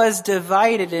 was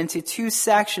divided into 2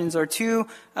 sections, or 2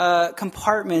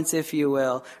 compartments, if you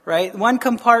will, right? One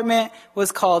compartment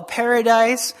was called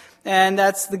paradise, and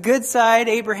that's the good side,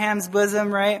 Abraham's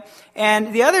bosom, right?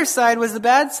 And the other side was the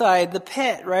bad side, the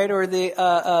pit, right? Or the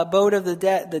abode of the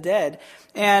dead.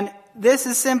 And this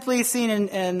is simply seen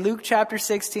in Luke chapter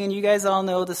 16. You guys all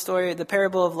know the story, the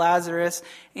parable of Lazarus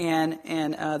and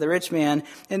the rich man.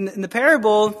 In the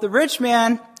parable, the rich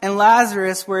man and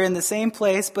Lazarus were in the same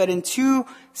place, but in 2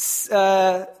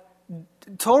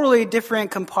 totally different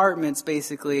compartments,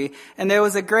 basically. And there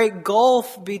was a great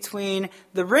gulf between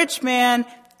the rich man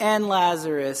and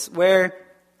Lazarus, where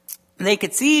they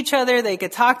could see each other, they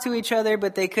could talk to each other,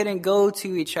 but they couldn't go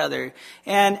to each other.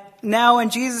 And now when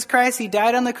Jesus Christ, he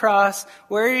died on the cross,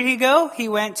 where did he go? He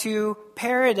went to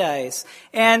paradise.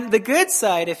 And the good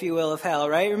side, if you will, of hell,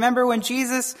 right? Remember when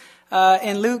Jesus,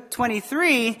 in Luke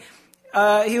 23,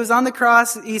 he was on the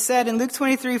cross, he said in Luke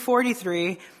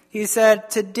 23:43, he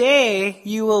said, today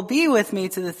you will be with me,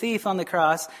 to the thief on the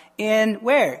cross, in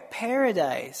where?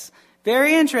 Paradise.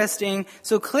 Very interesting.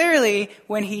 So clearly,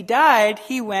 when he died,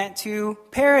 he went to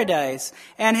paradise.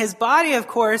 And his body, of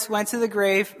course, went to the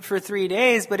grave for 3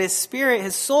 days, but his spirit,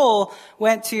 his soul,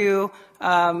 went to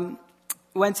hell,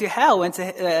 went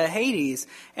to Hades,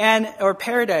 or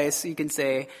paradise, you can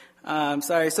say.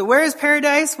 So where is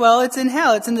paradise? Well, it's in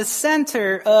hell. It's in the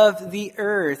center of the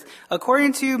earth.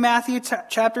 According to Matthew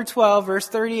chapter 12, verse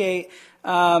 38,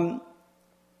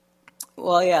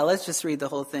 Well, yeah, let's just read the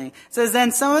whole thing. It says,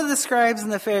 then some of the scribes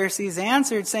and the Pharisees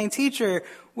answered, saying, Teacher,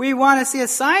 we want to see a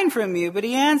sign from you. But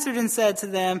he answered and said to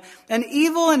them, an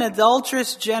evil and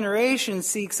adulterous generation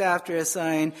seeks after a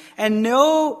sign, and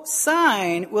no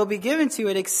sign will be given to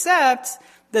it except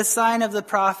the sign of the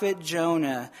prophet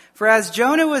Jonah. For as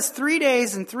Jonah was 3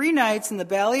 days and 3 nights in the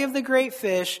belly of the great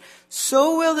fish,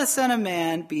 so will the Son of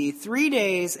Man be 3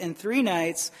 days and 3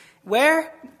 nights.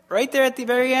 Where? Right there at the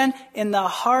very end, in the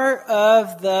heart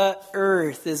of the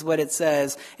earth is what it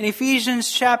says. In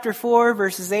Ephesians chapter 4,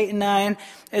 verses 8 and 9,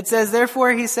 it says,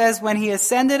 therefore he says, when he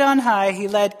ascended on high, he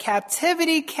led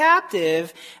captivity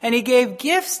captive, and he gave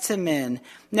gifts to men.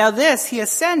 Now this, he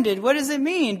ascended, what does it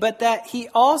mean? But that he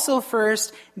also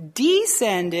first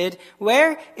descended,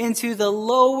 where? Into the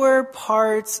lower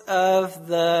parts of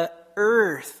the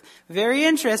earth. Very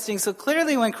interesting. So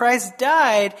clearly when Christ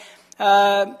died,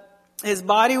 his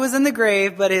body was in the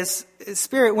grave, but his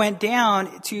spirit went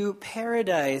down to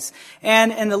paradise.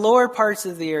 And in the lower parts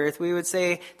of the earth, we would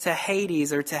say to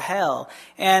Hades or to hell.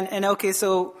 And okay,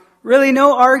 so really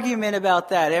no argument about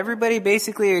that. Everybody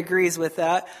basically agrees with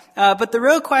that. But the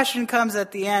real question comes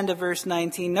at the end of verse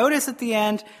 19. Notice at the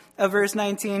end of verse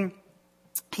 19,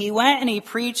 he went and he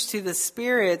preached to the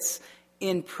spirits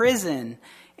in prison.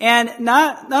 And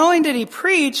not only did he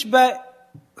preach, but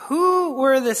who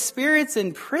were the spirits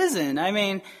in prison? I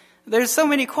mean, there's so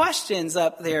many questions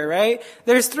up there, right?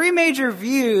 There's 3 major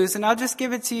views, and I'll just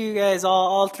give it to you guys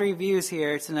all 3 views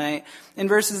here tonight in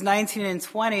verses 19 and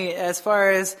 20 as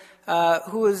far as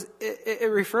who is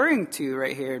it referring to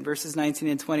right here in verses 19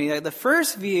 and 20. The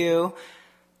first view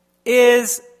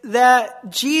is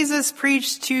that Jesus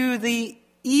preached to the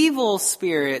evil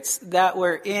spirits that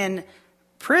were in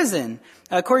prison.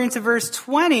 According to verse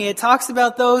 20, it talks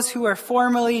about those who are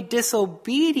formerly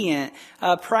disobedient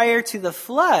prior to the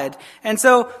flood. And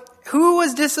so, who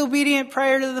was disobedient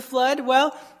prior to the flood?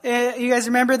 Well, you guys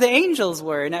remember the angels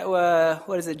were.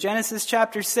 Genesis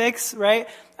chapter 6, right?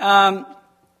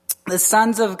 The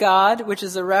sons of God, which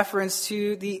is a reference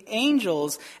to the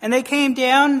angels. And they came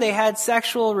down, they had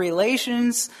sexual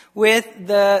relations with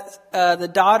the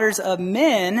daughters of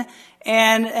men,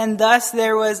 and thus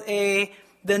there was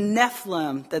the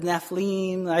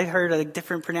Nephilim, I heard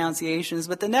different pronunciations,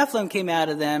 but the Nephilim came out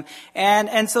of them.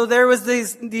 And so there was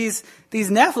these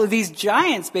Nephilim, these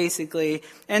giants basically.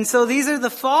 And so these are the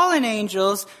fallen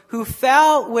angels who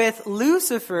fell with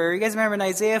Lucifer. You guys remember in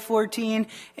Isaiah 14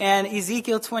 and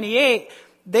Ezekiel 28,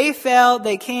 they fell,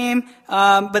 they came,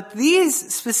 but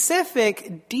these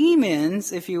specific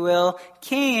demons, if you will,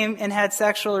 came and had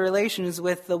sexual relations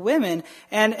with the women.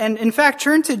 And in fact,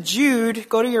 turn to Jude,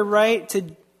 go to your right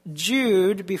to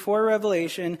Jude before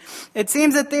Revelation. It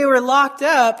seems that they were locked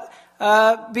up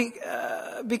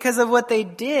because of what they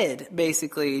did,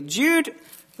 basically. Jude,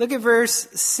 look at verse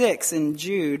 6 in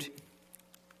Jude.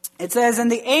 It says,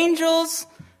 and the angels,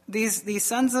 these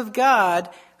sons of God,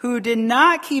 who did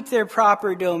not keep their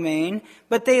proper domain,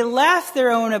 but they left their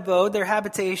own abode, their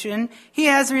habitation, he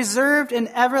has reserved in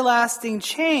everlasting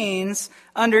chains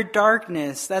under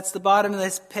darkness. That's the bottom of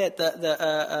this pit,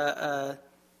 the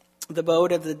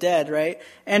abode of the dead, right?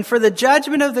 And for the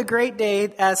judgment of the great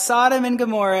day, as Sodom and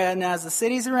Gomorrah and as the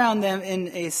cities around them in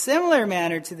a similar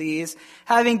manner to these,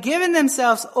 having given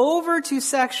themselves over to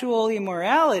sexual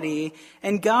immorality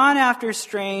and gone after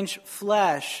strange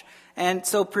flesh. And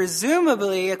so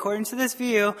presumably, according to this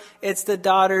view, it's the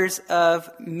daughters of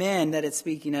men that it's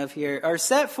speaking of here, are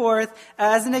set forth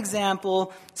as an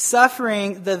example,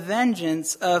 suffering the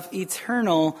vengeance of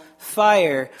eternal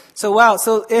fire. So wow,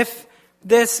 so if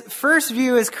this first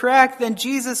view is correct, then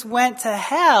Jesus went to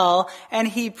hell and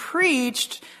he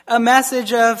preached a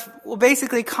message of, well,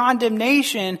 basically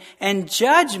condemnation and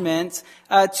judgment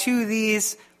to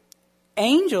these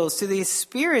angels, to these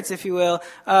spirits, if you will,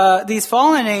 these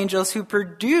fallen angels who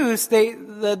produce the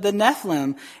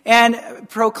Nephilim, and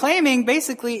proclaiming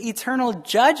basically eternal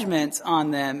judgment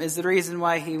on them is the reason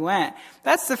why he went.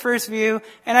 That's the first view,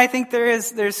 and I think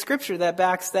there's scripture that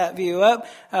backs that view up.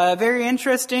 Very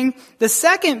interesting. The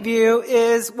second view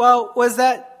is, was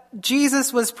that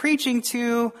Jesus was preaching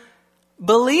to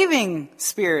believing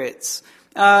spirits.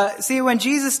 See, when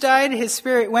Jesus died, his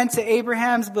spirit went to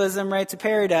Abraham's bosom, right, to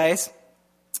paradise.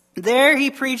 There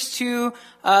he preached to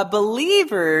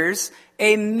believers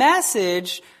a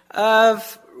message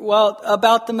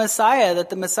about the Messiah, that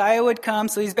the Messiah would come.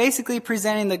 So he's basically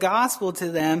presenting the gospel to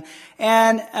them.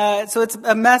 And so it's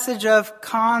a message of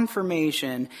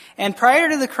confirmation. And prior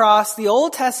to the cross, the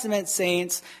Old Testament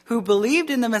saints who believed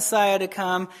in the Messiah to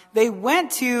come, they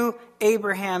went to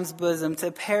Abraham's bosom, to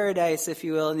paradise, if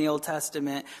you will, in the Old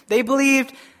Testament. They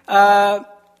believed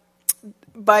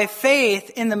by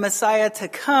faith in the Messiah to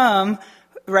come,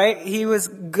 right? He was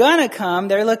gonna come.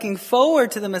 They're looking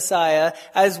forward to the Messiah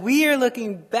as we are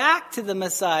looking back to the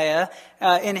Messiah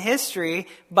in history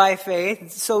by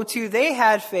faith. So too they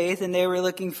had faith and they were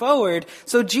looking forward.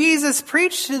 So Jesus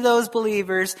preached to those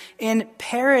believers in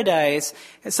paradise.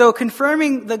 So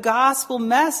confirming the gospel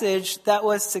message that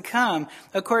was to come,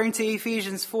 according to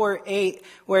Ephesians 4:8,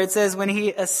 where it says, when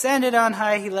he ascended on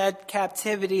high, he led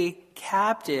captivity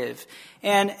captive.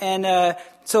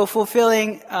 So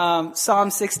fulfilling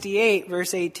Psalm 68,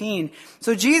 verse 18.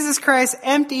 So Jesus Christ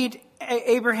emptied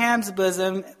Abraham's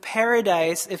bosom,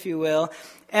 paradise, if you will,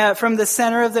 from the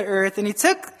center of the earth, and he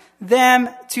took them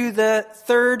to the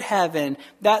third heaven.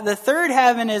 That the third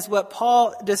heaven is what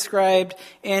Paul described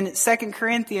in 2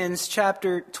 Corinthians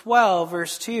chapter 12,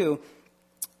 verse 2.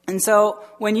 And so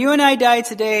when you and I die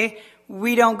today,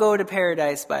 we don't go to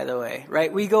paradise, by the way,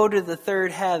 right? We go to the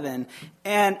third heaven,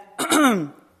 and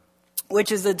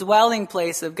which is the dwelling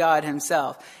place of God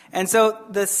himself. And so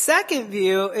the second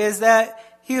view is that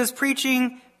he was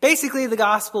preaching basically the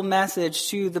gospel message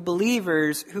to the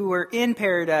believers who were in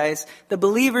paradise, the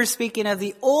believers speaking of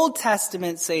the Old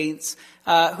Testament saints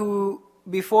who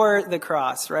before the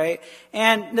cross, right?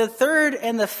 And the third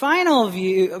and the final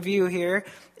view here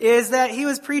is that he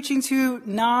was preaching to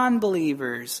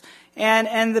non-believers.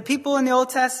 And the people in the Old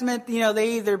Testament,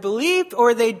 they either believed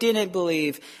or they didn't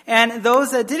believe. And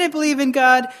those that didn't believe in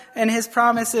God and his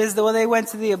promises, they went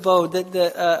to the abode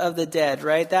of the dead,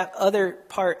 right? That other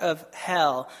part of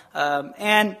hell.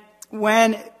 And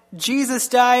when Jesus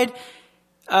died,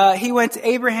 he went to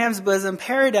Abraham's bosom,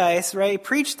 paradise, right? He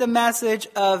preached the message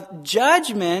of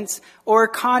judgment or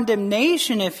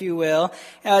condemnation, if you will,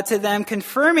 to them,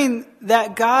 confirming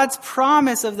that God's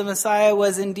promise of the Messiah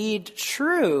was indeed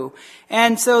true.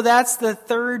 And so that's the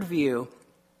third view.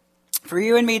 For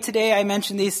you and me today, I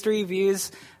mentioned these three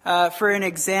views for an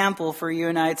example for you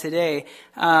and I today,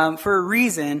 for a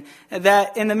reason,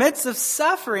 that in the midst of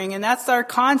suffering, and that's our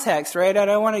context, right? I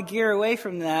don't want to gear away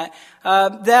from that,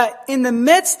 that in the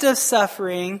midst of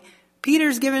suffering,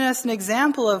 Peter's given us an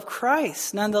example of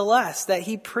Christ, nonetheless, that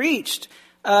he preached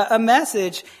a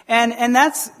message, and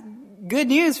that's good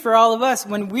news for all of us.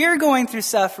 When we're going through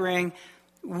suffering,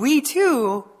 we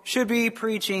too should be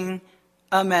preaching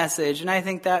a message. And I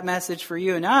think that message for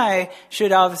you and I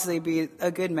should obviously be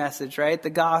a good message, right? The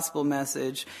gospel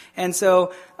message. And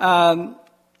so, and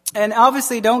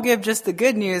obviously don't give just the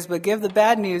good news, but give the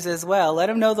bad news as well. Let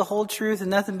them know the whole truth and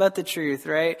nothing but the truth,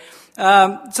 right?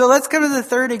 So let's come to the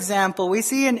third example. We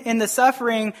see in the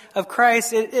suffering of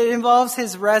Christ, it involves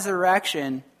his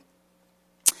resurrection.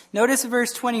 Notice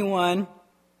verse 21.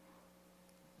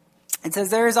 It says,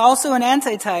 there is also an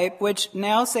antitype which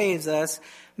now saves us,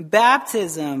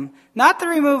 baptism, not the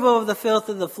removal of the filth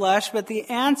of the flesh, but the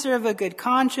answer of a good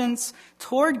conscience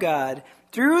toward God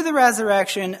through the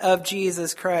resurrection of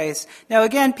Jesus Christ. Now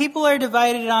again, people are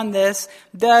divided on this.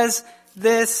 Does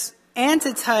this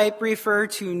antitype refer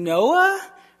to Noah?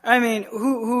 I mean,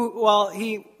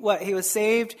 he was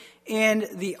saved in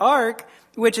the ark,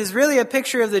 which is really a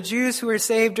picture of the Jews who were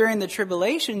saved during the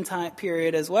tribulation time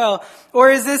period as well. Or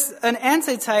is this an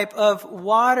antitype of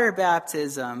water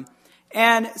baptism?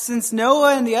 And since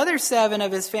Noah and the other 7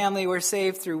 of his family were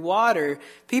saved through water,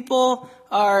 people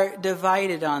are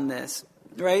divided on this,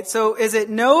 right? So is it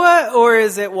Noah or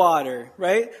is it water,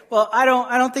 right? Well, I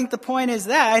don't think the point is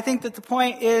that. I think that the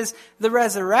point is the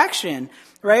resurrection,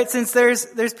 right? Since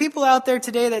there's people out there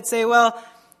today that say, well,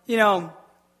 there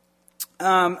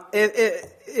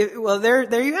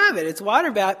you have it. It's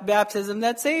water baptism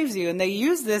that saves you. And they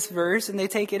use this verse and they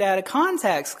take it out of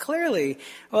context, clearly.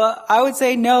 Well, I would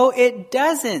say, no, it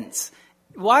doesn't.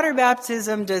 Water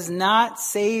baptism does not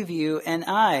save you and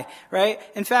I, right?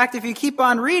 In fact, if you keep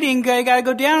on reading, you gotta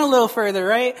go down a little further,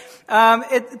 right?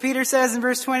 Peter says in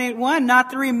verse 21,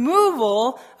 not the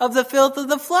removal of the filth of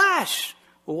the flesh.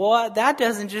 Well, that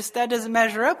doesn't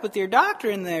measure up with your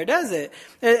doctrine there, does it?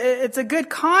 It's a good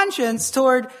conscience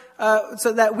so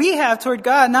that we have toward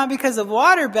God, not because of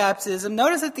water baptism.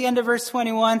 Notice at the end of verse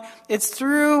 21, it's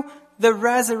through the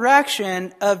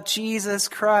resurrection of Jesus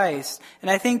Christ. And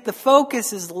I think the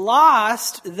focus is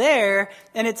lost there,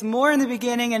 and it's more in the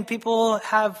beginning, and people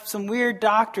have some weird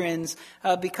doctrines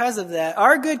because of that.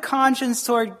 Our good conscience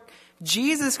toward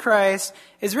Jesus Christ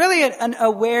is really an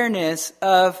awareness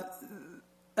of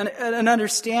an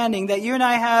understanding that you and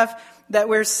I have, that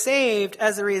we're saved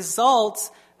as a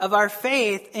result of our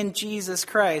faith in Jesus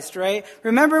Christ, right?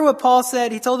 Remember what Paul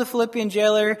said? He told the Philippian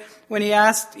jailer when he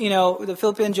asked, the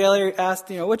Philippian jailer asked,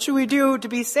 what should we do to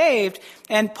be saved?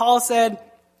 And Paul said,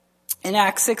 In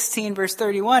Acts 16, verse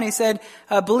 31, he said,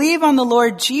 believe on the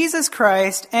Lord Jesus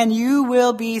Christ and you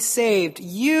will be saved,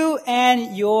 you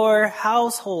and your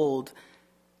household.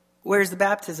 Where's the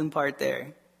baptism part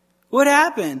there? What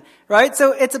happened? Right?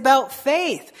 So it's about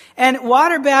faith. And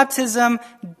water baptism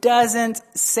doesn't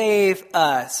save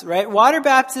us, right? Water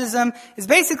baptism is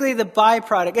basically the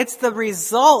byproduct. It's the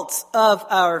result of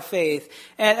our faith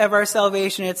and of our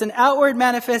salvation. It's an outward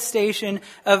manifestation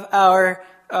of our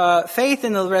faith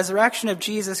in the resurrection of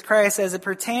Jesus Christ as it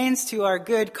pertains to our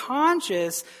good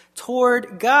conscience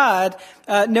toward God,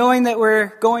 knowing that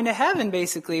we're going to heaven,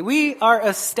 basically. We are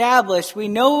established. We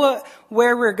know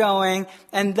where we're going,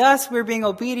 and thus we're being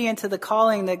obedient to the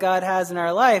calling that God has in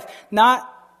our life,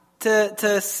 not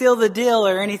to seal the deal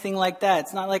or anything like that.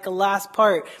 It's not like a last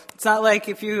part. It's not like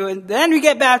then we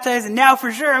get baptized and now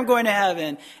for sure I'm going to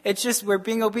heaven. It's just we're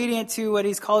being obedient to what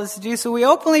He's called us to do. So we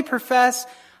openly profess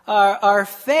our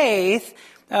faith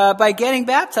by getting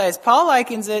baptized. Paul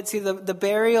likens it to the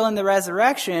burial and the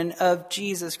resurrection of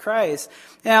Jesus Christ.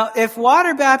 Now, if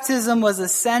water baptism was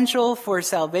essential for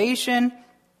salvation,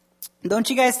 don't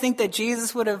you guys think that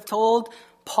Jesus would have told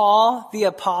Paul, the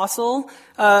apostle,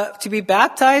 to be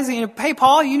baptized? Hey,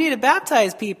 Paul, you need to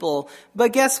baptize people.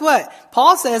 But guess what?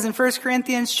 Paul says in 1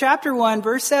 Corinthians chapter 1,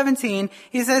 verse 17,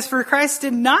 he says, for Christ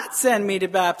did not send me to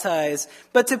baptize,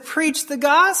 but to preach the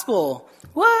gospel.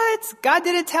 What? God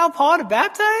didn't tell Paul to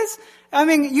baptize? I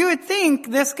mean, you would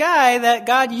think this guy that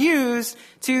God used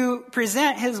to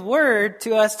present His word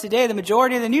to us today, the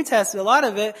majority of the New Testament, a lot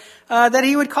of it, that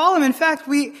He would call him. In fact,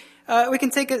 we can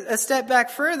take a step back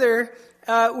further.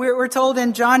 We're told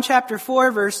in John chapter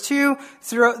 4, verse 2,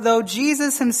 though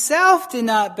Jesus Himself did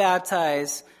not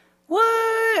baptize.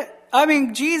 What? I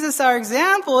mean, Jesus, our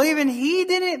example, even He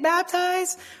didn't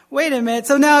baptize? Wait a minute.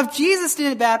 So now if Jesus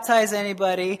didn't baptize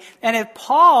anybody, and if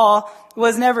Paul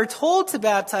was never told to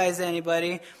baptize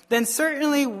anybody, then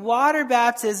certainly water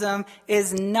baptism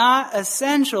is not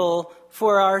essential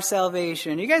for our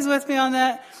salvation. You guys with me on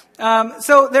that?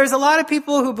 So there's a lot of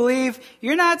people who believe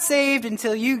you're not saved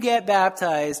until you get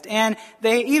baptized. And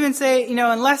they even say,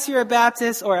 unless you're a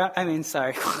Baptist,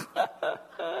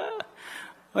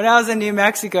 When I was in New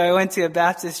Mexico, I went to a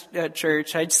Baptist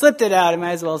church. I slipped it out. I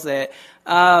might as well say it.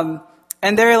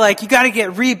 And they're like, you got to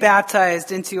get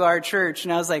re-baptized into our church.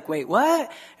 And I was like, wait,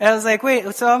 what? And I was like,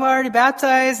 wait, so I'm already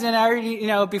baptized and I already,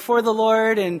 before the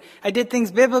Lord and I did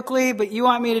things biblically, but you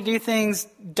want me to do things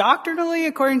doctrinally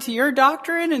according to your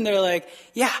doctrine? And they're like,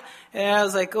 yeah. And I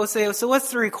was like, so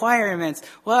what's the requirements?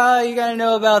 Well, you got to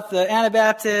know about the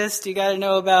Anabaptist. You got to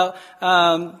know about,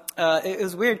 it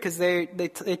was weird because they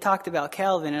talked about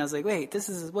Calvin. And I was like, wait,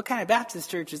 what kind of Baptist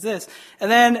church is this?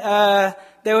 And then,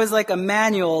 there was like a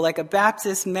manual, like a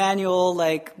Baptist manual,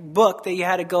 like book that you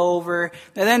had to go over.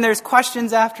 And then there's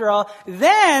questions after all.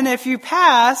 Then if you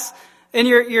pass, and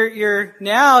you're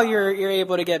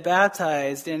able to get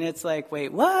baptized. And it's like,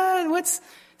 wait, what?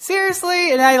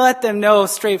 Seriously? And I let them know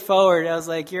straightforward. I was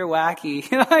like, you're wacky.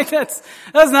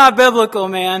 That's not biblical,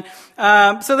 man.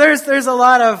 So there's a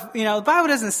lot of, the Bible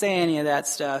doesn't say any of that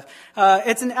stuff.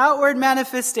 It's an outward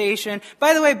manifestation.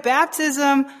 By the way,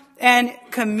 baptism and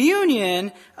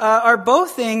communion are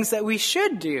both things that we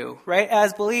should do, right,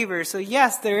 as believers. So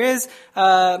yes, there is,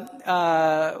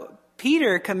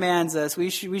 Peter commands us. We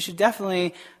should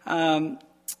definitely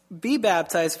be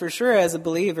baptized for sure as a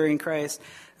believer in Christ.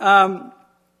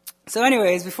 So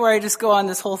anyways, before I just go on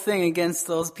this whole thing against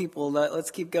those people,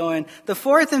 let's keep going. The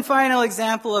fourth and final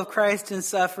example of Christ in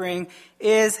suffering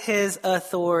is His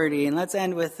authority. And let's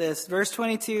end with this. Verse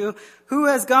 22, who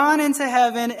has gone into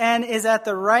heaven and is at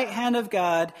the right hand of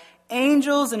God,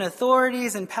 angels and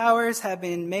authorities and powers have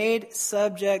been made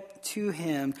subject to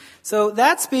Him. So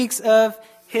that speaks of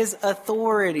His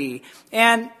authority.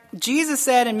 And Jesus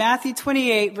said in Matthew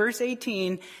 28, verse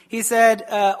 18, He said,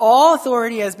 all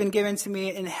authority has been given to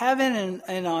me in heaven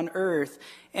and on earth.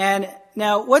 And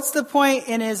now, what's the point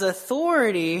in His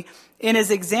authority, in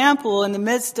His example, in the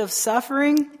midst of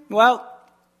suffering? Well,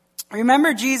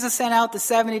 remember Jesus sent out the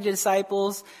 70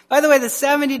 disciples. By the way, the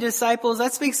 70 disciples,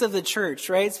 that speaks of the church,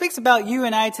 right? It speaks about you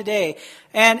and I today.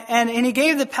 And He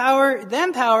gave them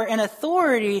power and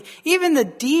authority. Even the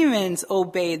demons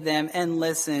obeyed them and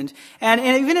listened. And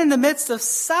even in the midst of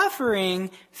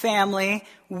suffering, family,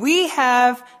 we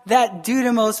have that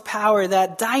dunamis power,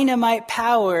 that dynamite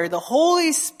power, the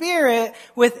Holy Spirit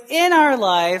within our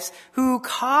lives who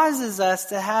causes us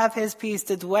to have His peace,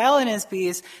 to dwell in His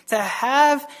peace, to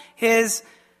have His,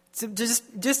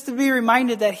 just to be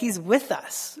reminded that He's with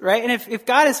us, right? And if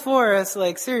God is for us,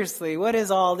 like seriously, what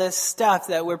is all this stuff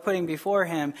that we're putting before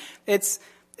Him? It's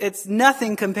it's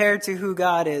nothing compared to who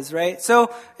God is, right?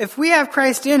 So if we have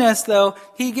Christ in us, though,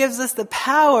 he gives us the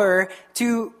power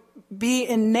to be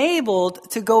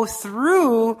enabled to go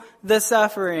through the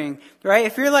suffering, right?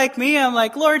 If you're like me, I'm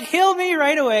like, Lord, heal me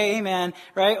right away, amen,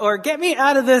 right? Or get me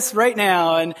out of this right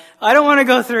now, and I don't want to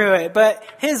go through it. But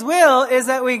his will is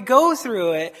that we go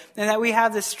through it, and that we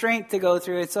have the strength to go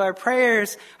through it. So our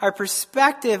prayers, our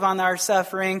perspective on our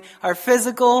suffering, our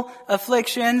physical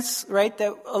afflictions, right,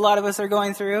 that a lot of us are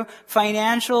going through,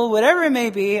 financial, whatever it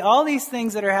may be, all these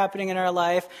things that are happening in our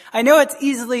life. I know it's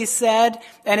easily said,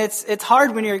 and it's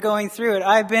hard when you're going through it.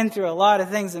 I've been through a lot of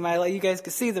things in my life. You guys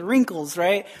can see the wrinkles,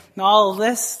 right? And all of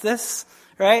this,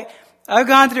 right? I've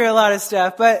gone through a lot of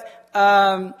stuff, but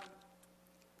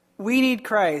we need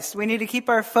Christ. We need to keep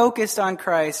our focus on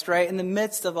Christ, right? In the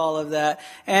midst of all of that.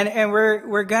 And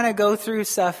we're gonna go through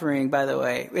suffering, by the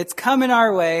way. It's coming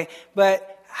our way,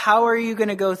 but how are you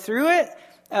gonna go through it?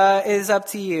 Is up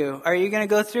to you. Are you going to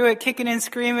go through it kicking and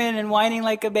screaming and whining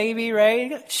like a baby,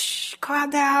 right? Shh, calm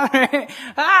down. Right?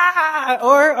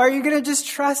 Or are you going to just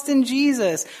trust in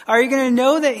Jesus? Are you going to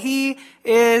know that he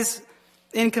is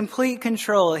in complete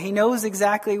control? He knows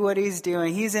exactly what he's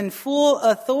doing. He's in full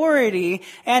authority,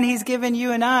 and he's given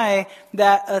you and I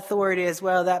that authority as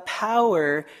well, that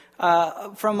power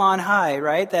from on high,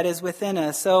 right? That is within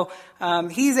us. So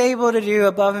he's able to do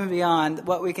above and beyond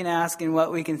what we can ask and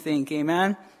what we can think.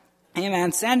 Amen.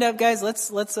 Amen. Stand up, guys.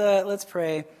 Let's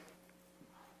pray.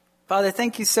 Father,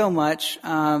 thank you so much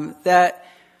that,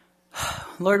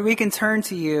 Lord, we can turn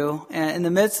to you in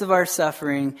the midst of our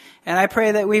suffering. And I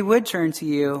pray that we would turn to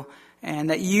you,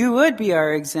 and that you would be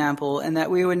our example, and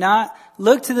that we would not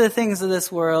look to the things of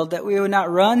this world, that we would not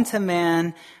run to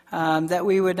man, that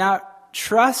we would not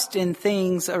trust in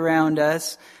things around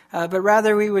us, but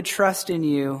rather we would trust in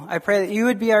you. I pray that you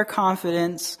would be our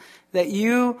confidence, that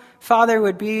you, Father,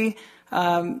 would be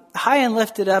high and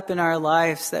lifted up in our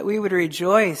lives, that we would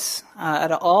rejoice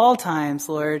at all times,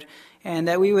 Lord, and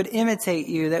that we would imitate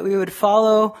you, that we would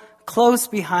follow close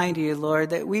behind you, Lord,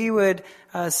 that we would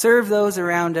serve those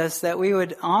around us, that we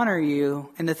would honor you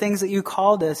in the things that you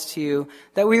called us to,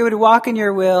 that we would walk in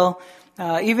your will,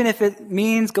 even if it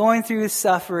means going through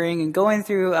suffering and going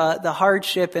through the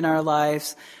hardship in our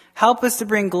lives. Help us to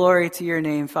bring glory to your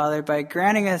name, Father, by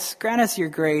grant us your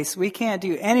grace. We can't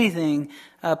do anything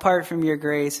apart from your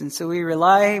grace. And so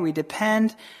we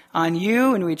depend on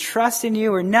you, and we trust in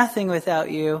you. We're nothing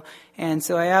without you. And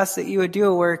so I ask that you would do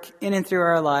a work in and through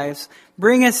our lives.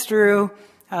 Bring us through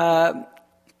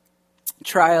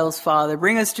trials, Father.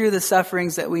 Bring us through the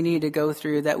sufferings that we need to go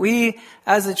through, that we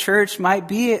as a church might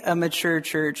be a mature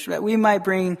church, that we might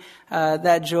bring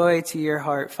that joy to your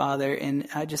heart, Father. And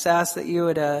I just ask that you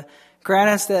would grant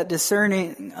us that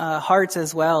discerning hearts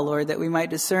as well, Lord, that we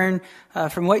might discern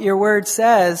from what your word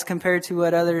says compared to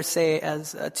what others say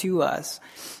as to us.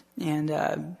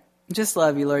 And just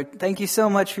love you, Lord. Thank you so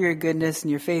much for your goodness and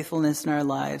your faithfulness in our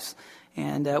lives.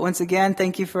 And once again,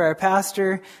 thank you for our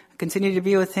pastor. Continue to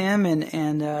be with him,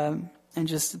 and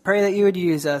just pray that you would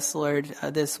use us, Lord,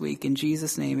 this week. In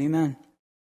Jesus' name, amen.